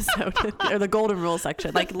rule episode or the golden rule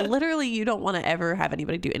section. Like literally you don't want to ever have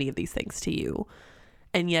anybody do any of these things to you.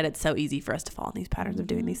 And yet it's so easy for us to fall in these patterns of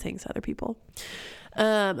doing these things to other people.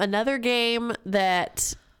 Another game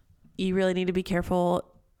that you really need to be careful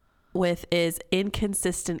with is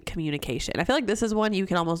inconsistent communication. I feel like this is one you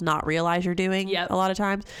can almost not realize you're doing a lot of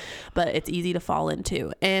times, but it's easy to fall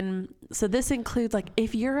into. And so this includes like,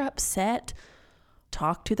 if you're upset,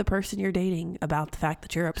 talk to the person you're dating about the fact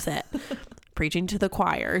that you're upset. Preaching to the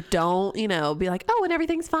choir. Don't, be like, oh, and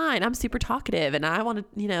everything's fine. I'm super talkative and I want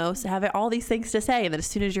to, have all these things to say. And then as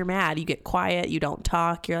soon as you're mad, you get quiet. You don't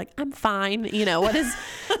talk. You're like, I'm fine. What is,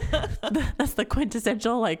 that's the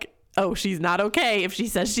quintessential, like, oh, she's not okay if she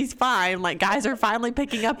says she's fine. Like guys are finally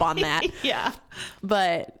picking up on that. Yeah.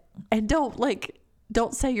 And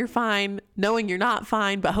don't say you're fine knowing you're not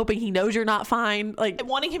fine, but hoping he knows you're not fine. Like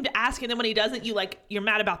wanting him to ask, and then when he doesn't, you're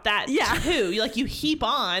mad about that too. You heap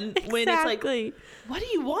on when it's like, what do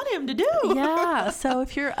you want him to do? Yeah. So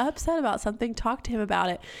if you're upset about something, talk to him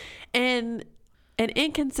about it. And an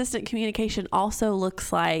inconsistent communication also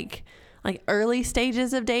looks like early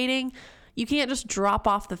stages of dating. You can't just drop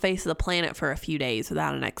off the face of the planet for a few days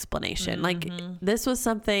without an explanation. Mm-hmm. Like this was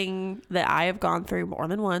something that I have gone through more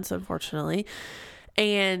than once, unfortunately.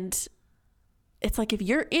 And it's like, if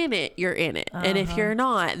you're in it, you're in it. And if you're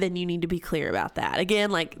not, then you need to be clear about that.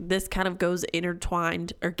 Again, like this kind of gets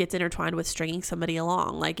intertwined with stringing somebody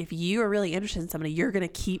along. Like if you are really interested in somebody, you're going to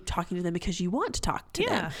keep talking to them because you want to talk to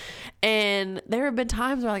them. And there have been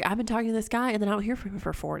times where I've been talking to this guy and then I don't hear from him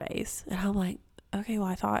for 4 days. And I'm like, okay, well,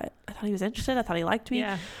 I thought he was interested. I thought he liked me.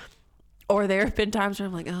 Yeah. Or there have been times where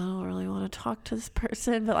I'm like, oh, I don't really want to talk to this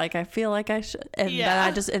person, but I feel like I should. And then I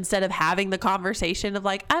just, instead of having the conversation of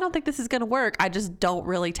I don't think this is going to work, I just don't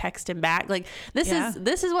really text him back. Like this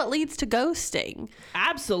is what leads to ghosting.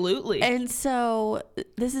 Absolutely. And so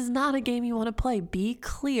this is not a game you want to play. Be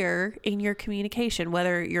clear in your communication,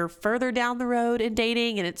 whether you're further down the road in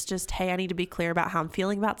dating and it's just, hey, I need to be clear about how I'm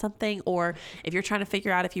feeling about something. Or if you're trying to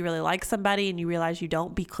figure out if you really like somebody and you realize you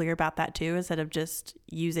don't, be clear about that too, instead of just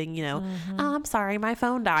using, oh, I'm sorry, my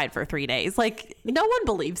phone died for 3 days. Like no one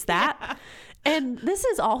believes that. Yeah. And this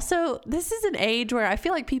is an age where I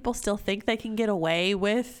feel like people still think they can get away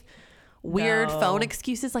with weird phone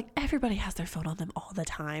excuses. Like everybody has their phone on them all the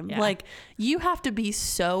time. Yeah. Like you have to be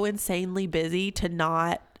so insanely busy to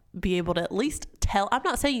not be able to at least I'm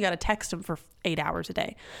not saying you got to text them for 8 hours a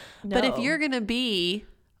day, but if No. you're going to be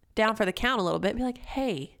down for the count a little bit, be like,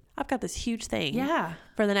 hey, I've got this huge thing Yeah.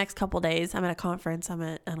 for the next couple days. I'm at a conference.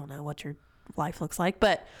 I don't know what your life looks like,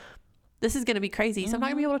 but this is going to be crazy. So I'm not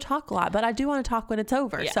going to be able to talk a lot, but I do want to talk when it's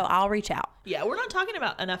over. Yeah. So I'll reach out. Yeah, we're not talking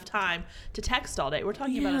about enough time to text all day. We're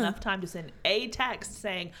talking about Yeah. enough time to send a text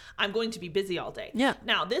saying, I'm going to be busy all day. Yeah.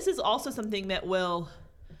 Now, this is also something that will,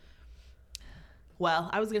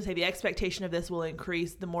 well, I was going to say the expectation of this will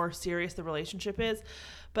increase the more serious the relationship is.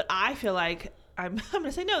 But I feel like I'm going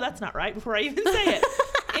to say, no, that's not right before I even say it.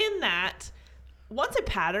 In that, once a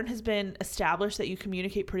pattern has been established that you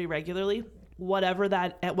communicate pretty regularly,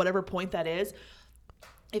 at whatever point that is,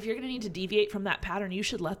 if you're going to need to deviate from that pattern, you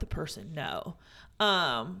should let the person know.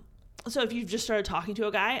 So if you've just started talking to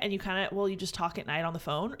a guy and you just talk at night on the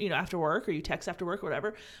phone, after work, or you text after work or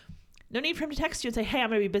whatever, no need for him to text you and say, hey, I'm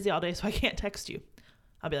going to be busy all day, so I can't text you.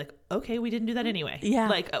 I'll be like, okay, we didn't do that anyway. Yeah,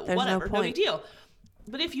 Whatever, no no big deal.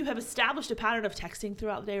 But if you have established a pattern of texting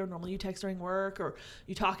throughout the day, or normally you text during work, or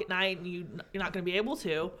you talk at night and you're not going to be able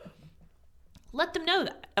to, let them know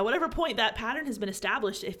that at whatever point that pattern has been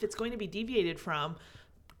established, if it's going to be deviated from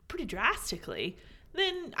pretty drastically,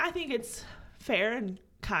 then I think it's fair and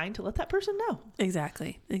kind to let that person know.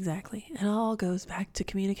 Exactly. It all goes back to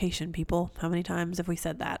communication, people. How many times have we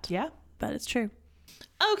said that? Yeah. But it's true.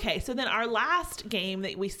 Okay, so then our last game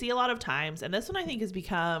that we see a lot of times, and this one I think has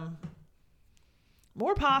become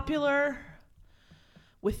more popular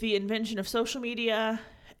with the invention of social media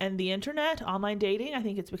and the internet, online dating. I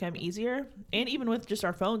think it's become easier, and even with just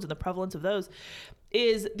our phones and the prevalence of those,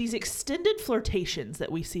 is these extended flirtations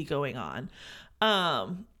that we see going on.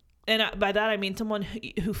 And by that I mean someone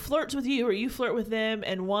who flirts with you, or you flirt with them,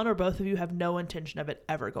 and one or both of you have no intention of it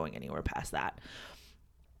ever going anywhere past that.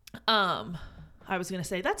 I was going to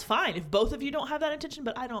say that's fine if both of you don't have that intention,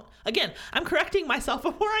 but I don't. Again, I'm correcting myself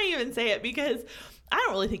before I even say it, because I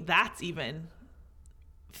don't really think that's even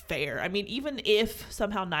fair. I mean, even if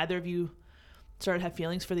somehow neither of you started to have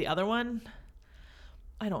feelings for the other one,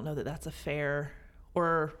 I don't know that that's a fair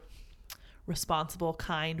or responsible,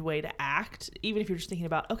 kind way to act. Even if you're just thinking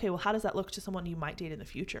about, okay, well, how does that look to someone you might date in the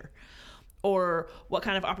future? Or what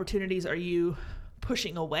kind of opportunities are you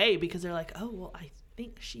pushing away because they're like, oh, well, I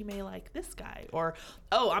think she may like this guy, or,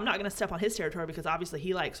 oh, I'm not going to step on his territory because obviously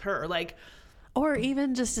he likes her. Or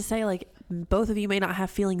even just to say, both of you may not have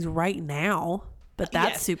feelings right now, but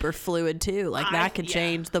that's super fluid too. That could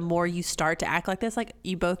change the more you start to act like this.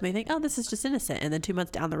 You both may think, oh, this is just innocent, and then 2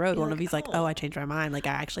 months down the road, one of you's like, oh, I changed my mind. I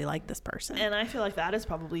actually like this person. And I feel like that is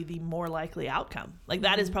probably the more likely outcome.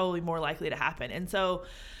 That is probably more likely to happen. And so,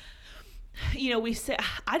 we say,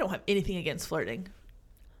 I don't have anything against flirting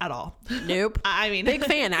at all. Nope. I mean, big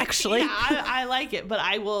fan, actually. Yeah, I like it, but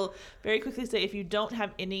I will very quickly say, if you don't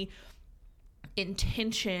have any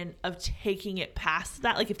intention of taking it past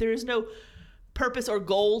that, if there is no purpose or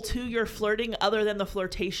goal to your flirting other than the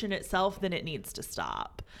flirtation itself, then it needs to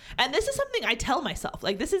stop. And this is something I tell myself.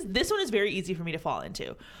 This one is very easy for me to fall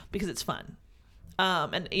into because it's fun.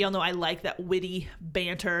 And y'all know I like that witty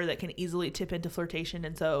banter that can easily tip into flirtation,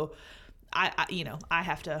 and so I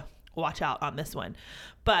have to watch out on this one.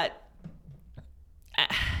 But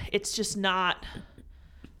it's just not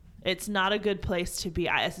a good place to be.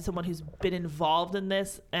 As someone who's been involved in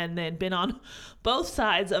this and then been on both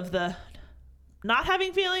sides of the not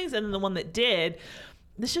having feelings and then the one that did,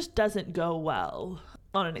 this just doesn't go well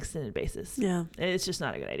on an extended basis. Yeah. It's just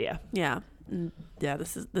not a good idea. Yeah. Yeah.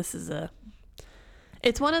 This is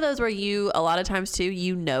it's one of those where a lot of times too,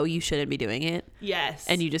 you shouldn't be doing it. Yes.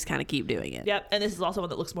 And you just kind of keep doing it. Yep. And this is also one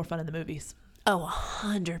that looks more fun in the movies. Oh,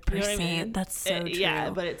 100%. You know what I mean? That's so true. Yeah,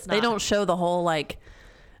 but it's not. They don't show the whole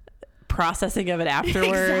processing of it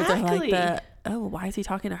afterwards. Exactly. Or why is he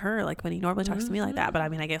talking to her? When he normally talks to me like that. But I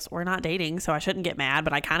mean, I guess we're not dating, so I shouldn't get mad,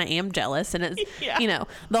 but I kind of am jealous. And it's,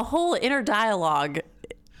 the whole inner dialogue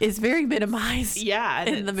is very minimized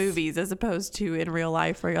in the movies as opposed to in real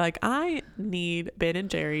life, where you're like, I need Ben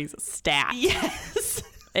and Jerry's stat. Yes.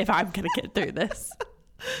 If I'm going to get through this.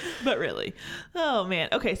 But really. Oh, man.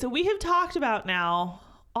 Okay, so we have talked about now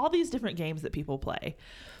all these different games that people play.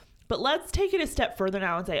 But let's take it a step further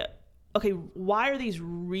now and say, okay, why are these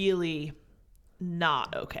really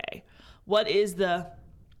not okay? What is the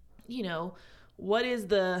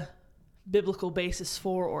biblical basis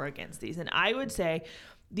for or against these? And I would say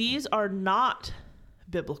these are not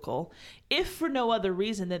biblical, if for no other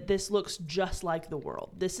reason that this looks just like the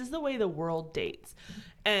world. This is the way the world dates.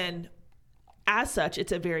 And as such,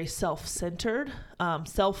 it's a very self-centered,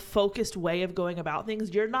 self-focused way of going about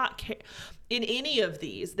things. You're not in any of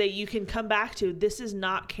these that you can come back to. This is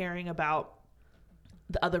not caring about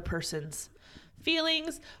the other person's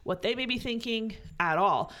feelings, what they may be thinking at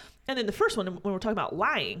all. And then the first one, when we're talking about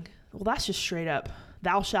lying, well, that's just straight up,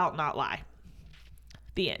 thou shalt not lie.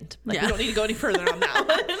 The end. Like, we don't need to go any further on that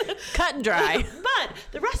one. Cut and dry. But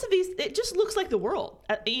the rest of these, it just looks like the world,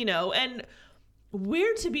 and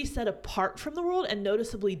we're to be set apart from the world and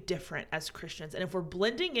noticeably different as Christians. And if we're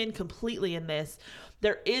blending in completely in this,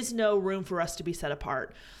 there is no room for us to be set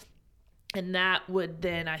apart. And that would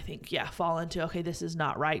then, I think, fall into, okay, this is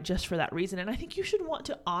not right just for that reason. And I think you should want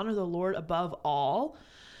to honor the Lord above all.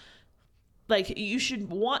 Like, you should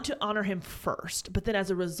want to honor him first, but then as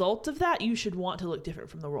a result of that, you should want to look different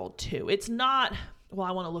from the world too. It's not, well,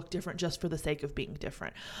 I want to look different just for the sake of being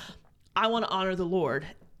different. I want to honor the Lord.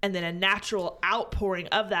 And then a natural outpouring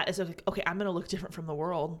of that is like, okay, I'm going to look different from the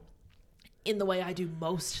world in the way I do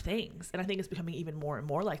most things. And I think it's becoming even more and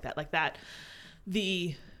more like that,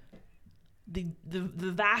 the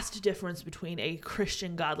vast difference between a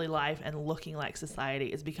Christian godly life and looking like society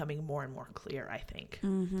is becoming more and more clear, I think.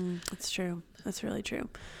 Mm-hmm. That's true. That's really true.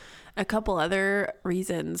 A couple other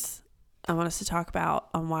reasons I want us to talk about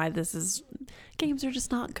on why games are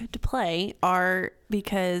just not good to play are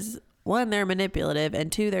because, one, they're manipulative,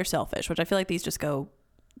 and two, they're selfish, which I feel like these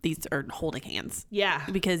are holding hands. Yeah.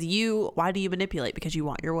 Because why do you manipulate? Because you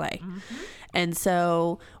want your way. Mm-hmm. And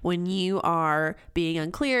so when you are being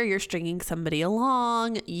unclear, you're stringing somebody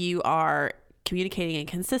along, you are communicating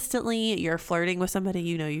inconsistently, you're flirting with somebody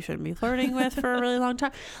you shouldn't be flirting with for a really long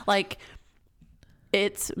time. Like,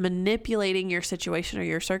 it's manipulating your situation or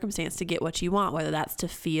your circumstance to get what you want, whether that's to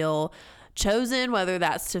feel chosen, whether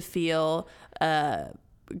that's to feel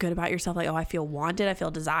good about yourself, like, oh, I feel wanted, I feel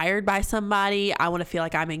desired by somebody, I want to feel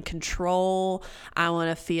like I'm in control, I want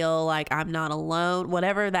to feel like I'm not alone.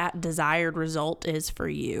 Whatever that desired result is for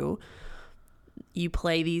you, you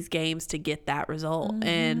play these games to get that result. Mm-hmm.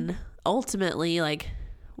 And ultimately, like,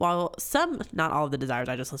 while not all of the desires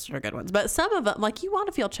I just listed are good ones, but some of them, like, you want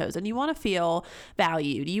to feel chosen, you want to feel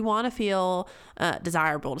valued, you want to feel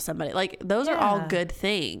desirable to somebody, like, those are all good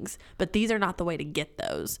things, but these are not the way to get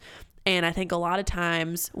those. And I think a lot of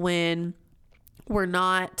times when we're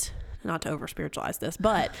not to over spiritualize this,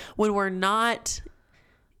 but when we're not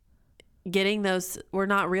getting those, we're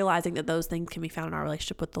not realizing that those things can be found in our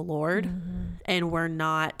relationship with the Lord, mm-hmm. and we're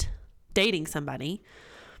not dating somebody,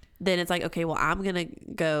 then it's like, okay, well, I'm going to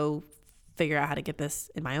go figure out how to get this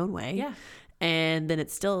in my own way. Yeah. And then it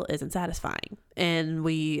still isn't satisfying. And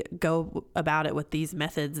we go about it with these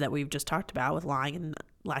methods that we've just talked about, with lying and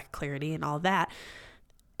lack of clarity and all of that.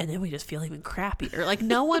 And then we just feel even crappier. Like,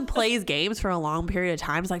 no one plays games for a long period of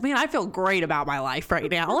time. It's like, man, I feel great about my life right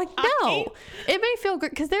now. Like, no, it may feel great,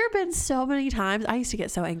 because there have been so many times I used to get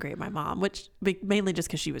so angry at my mom, which mainly just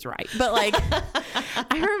because she was right. But like,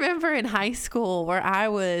 I remember in high school where I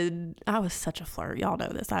was such a flirt. Y'all know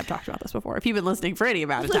this. I've talked about this before. If you've been listening for any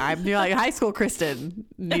amount of time, you're like, high school Kristen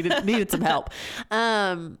needed some help.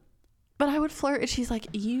 But I would flirt, and she's like,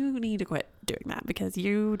 you need to quit doing that, because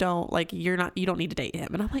you don't need to date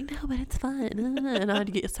him. And I'm like, no, but it's fun. And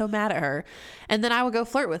I'd get so mad at her. And then I would go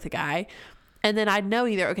flirt with a guy, and then I'd know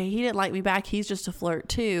either, okay, he didn't like me back, he's just a flirt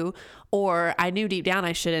too, or I knew deep down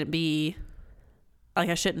I shouldn't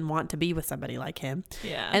want to be with somebody like him.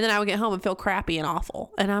 Yeah. And then I would get home and feel crappy and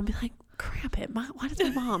awful. And I'd be like, crap it. Why does my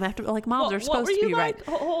mom have to, like, moms are supposed to be right.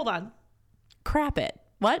 Hold on. Crap it.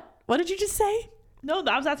 What did you just say? No,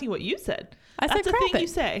 I was asking what you said. That's said crap a thing it. You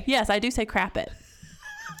say. Yes, I do say crap it.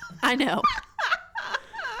 I know.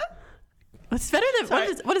 It's better than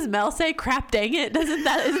what does Mel say? Crap dang it. Isn't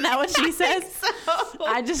that what she says? So.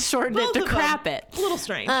 I just shortened it to crap it. A little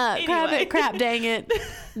strange. Anyway. Crap it, crap dang it,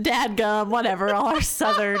 dad gum, whatever. All our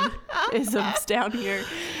southern isms down here.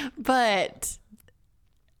 But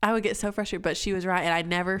I would get so frustrated. But she was right, and I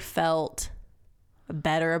never felt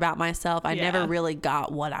better about myself. I never really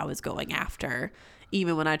got what I was going after,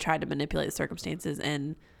 even when I tried to manipulate the circumstances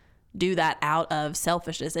and do that out of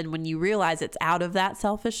selfishness. And when you realize it's out of that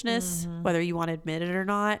selfishness, mm-hmm. whether you want to admit it or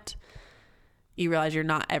not, you realize you're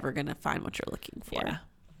not ever going to find what you're looking for. Yeah.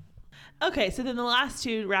 Okay, so then the last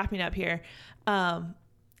two, wrapping up here,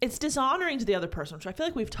 it's dishonoring to the other person, which I feel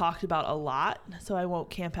like we've talked about a lot, so I won't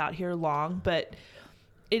camp out here long, but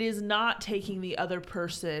it is not taking the other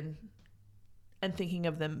person and thinking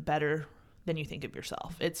of them better than you think of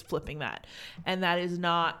yourself. It's flipping that. And that is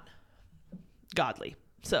not godly.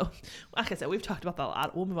 So, like I said, we've talked about that a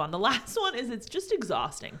lot. We'll move on. The last one is, it's just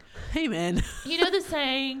exhausting. Amen. You know the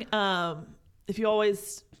saying, if you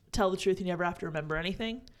always tell the truth, you never have to remember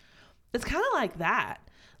anything? It's kind of like that.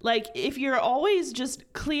 Like, if you're always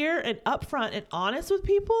just clear and upfront and honest with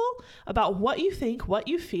people about what you think, what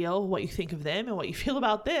you feel, what you think of them, and what you feel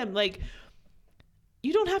about them, like,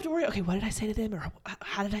 you don't have to worry, okay, what did I say to them? Or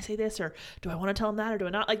how did I say this? Or do I want to tell them that or do I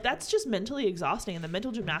not? Like, that's just mentally exhausting. And the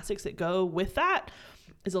mental gymnastics that go with that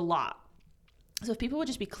is a lot. So if people would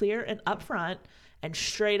just be clear and upfront and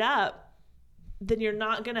straight up, then you're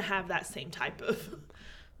not going to have that same type of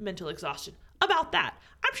mental exhaustion about that.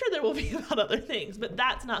 I'm sure there will be about other things, but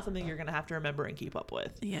that's not something you're going to have to remember and keep up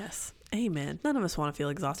with. Yes. Amen. None of us want to feel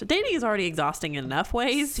exhausted. Dating is already exhausting in enough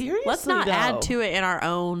ways. Seriously, let's not though. add to it in our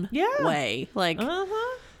own way. Like,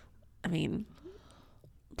 Uh-huh. I mean,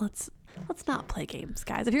 let's not play games,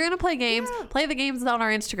 guys. If you're going to play games, play the games on our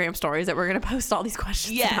Instagram stories that we're going to post all these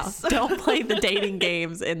questions Yes. about. Don't play the dating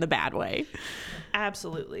games in the bad way.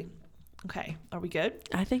 Absolutely. Okay. Are we good?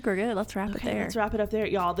 I think we're good. Let's wrap it there. Let's wrap it up there.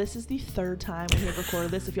 Y'all, this is the third time we have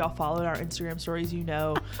recorded this. If y'all followed our Instagram stories, you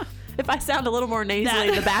know. If I sound a little more nasally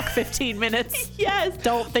in the back 15 minutes, Yes.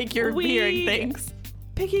 don't think you're hearing things.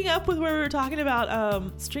 Picking up with where we were talking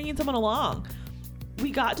about stringing someone along.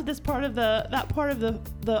 We got to this part of that part of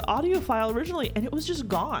the audio file originally, and it was just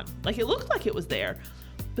gone. Like, it looked like it was there,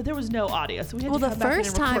 but there was no audio. So we had to The come back in first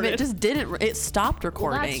and time record it just didn't, it stopped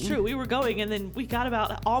recording. Well, that's true. We were going, and then we got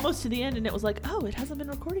about almost to the end, and it was like, oh, it hasn't been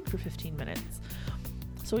recording for 15 minutes.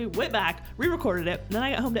 So we went back, re-recorded it, and then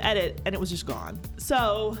I got home to edit, and it was just gone.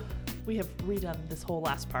 So we have redone this whole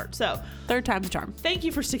last part. So Third time's a charm. thank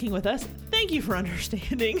you for sticking with us. Thank you for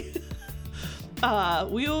understanding.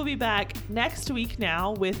 We will be back next week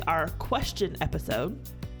now with our question episode,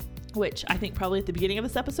 which I think probably at the beginning of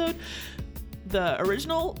this episode, the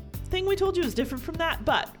original thing we told you is different from that,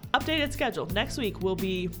 but updated schedule. Next week will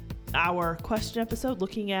be our question episode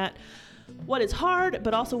looking at what is hard,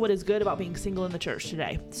 but also what is good about being single in the church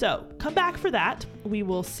today. So come back for that. We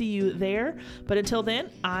will see you there. But until then,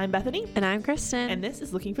 I'm Bethany. And I'm Kristen. And this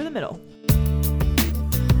is Looking for the Middle.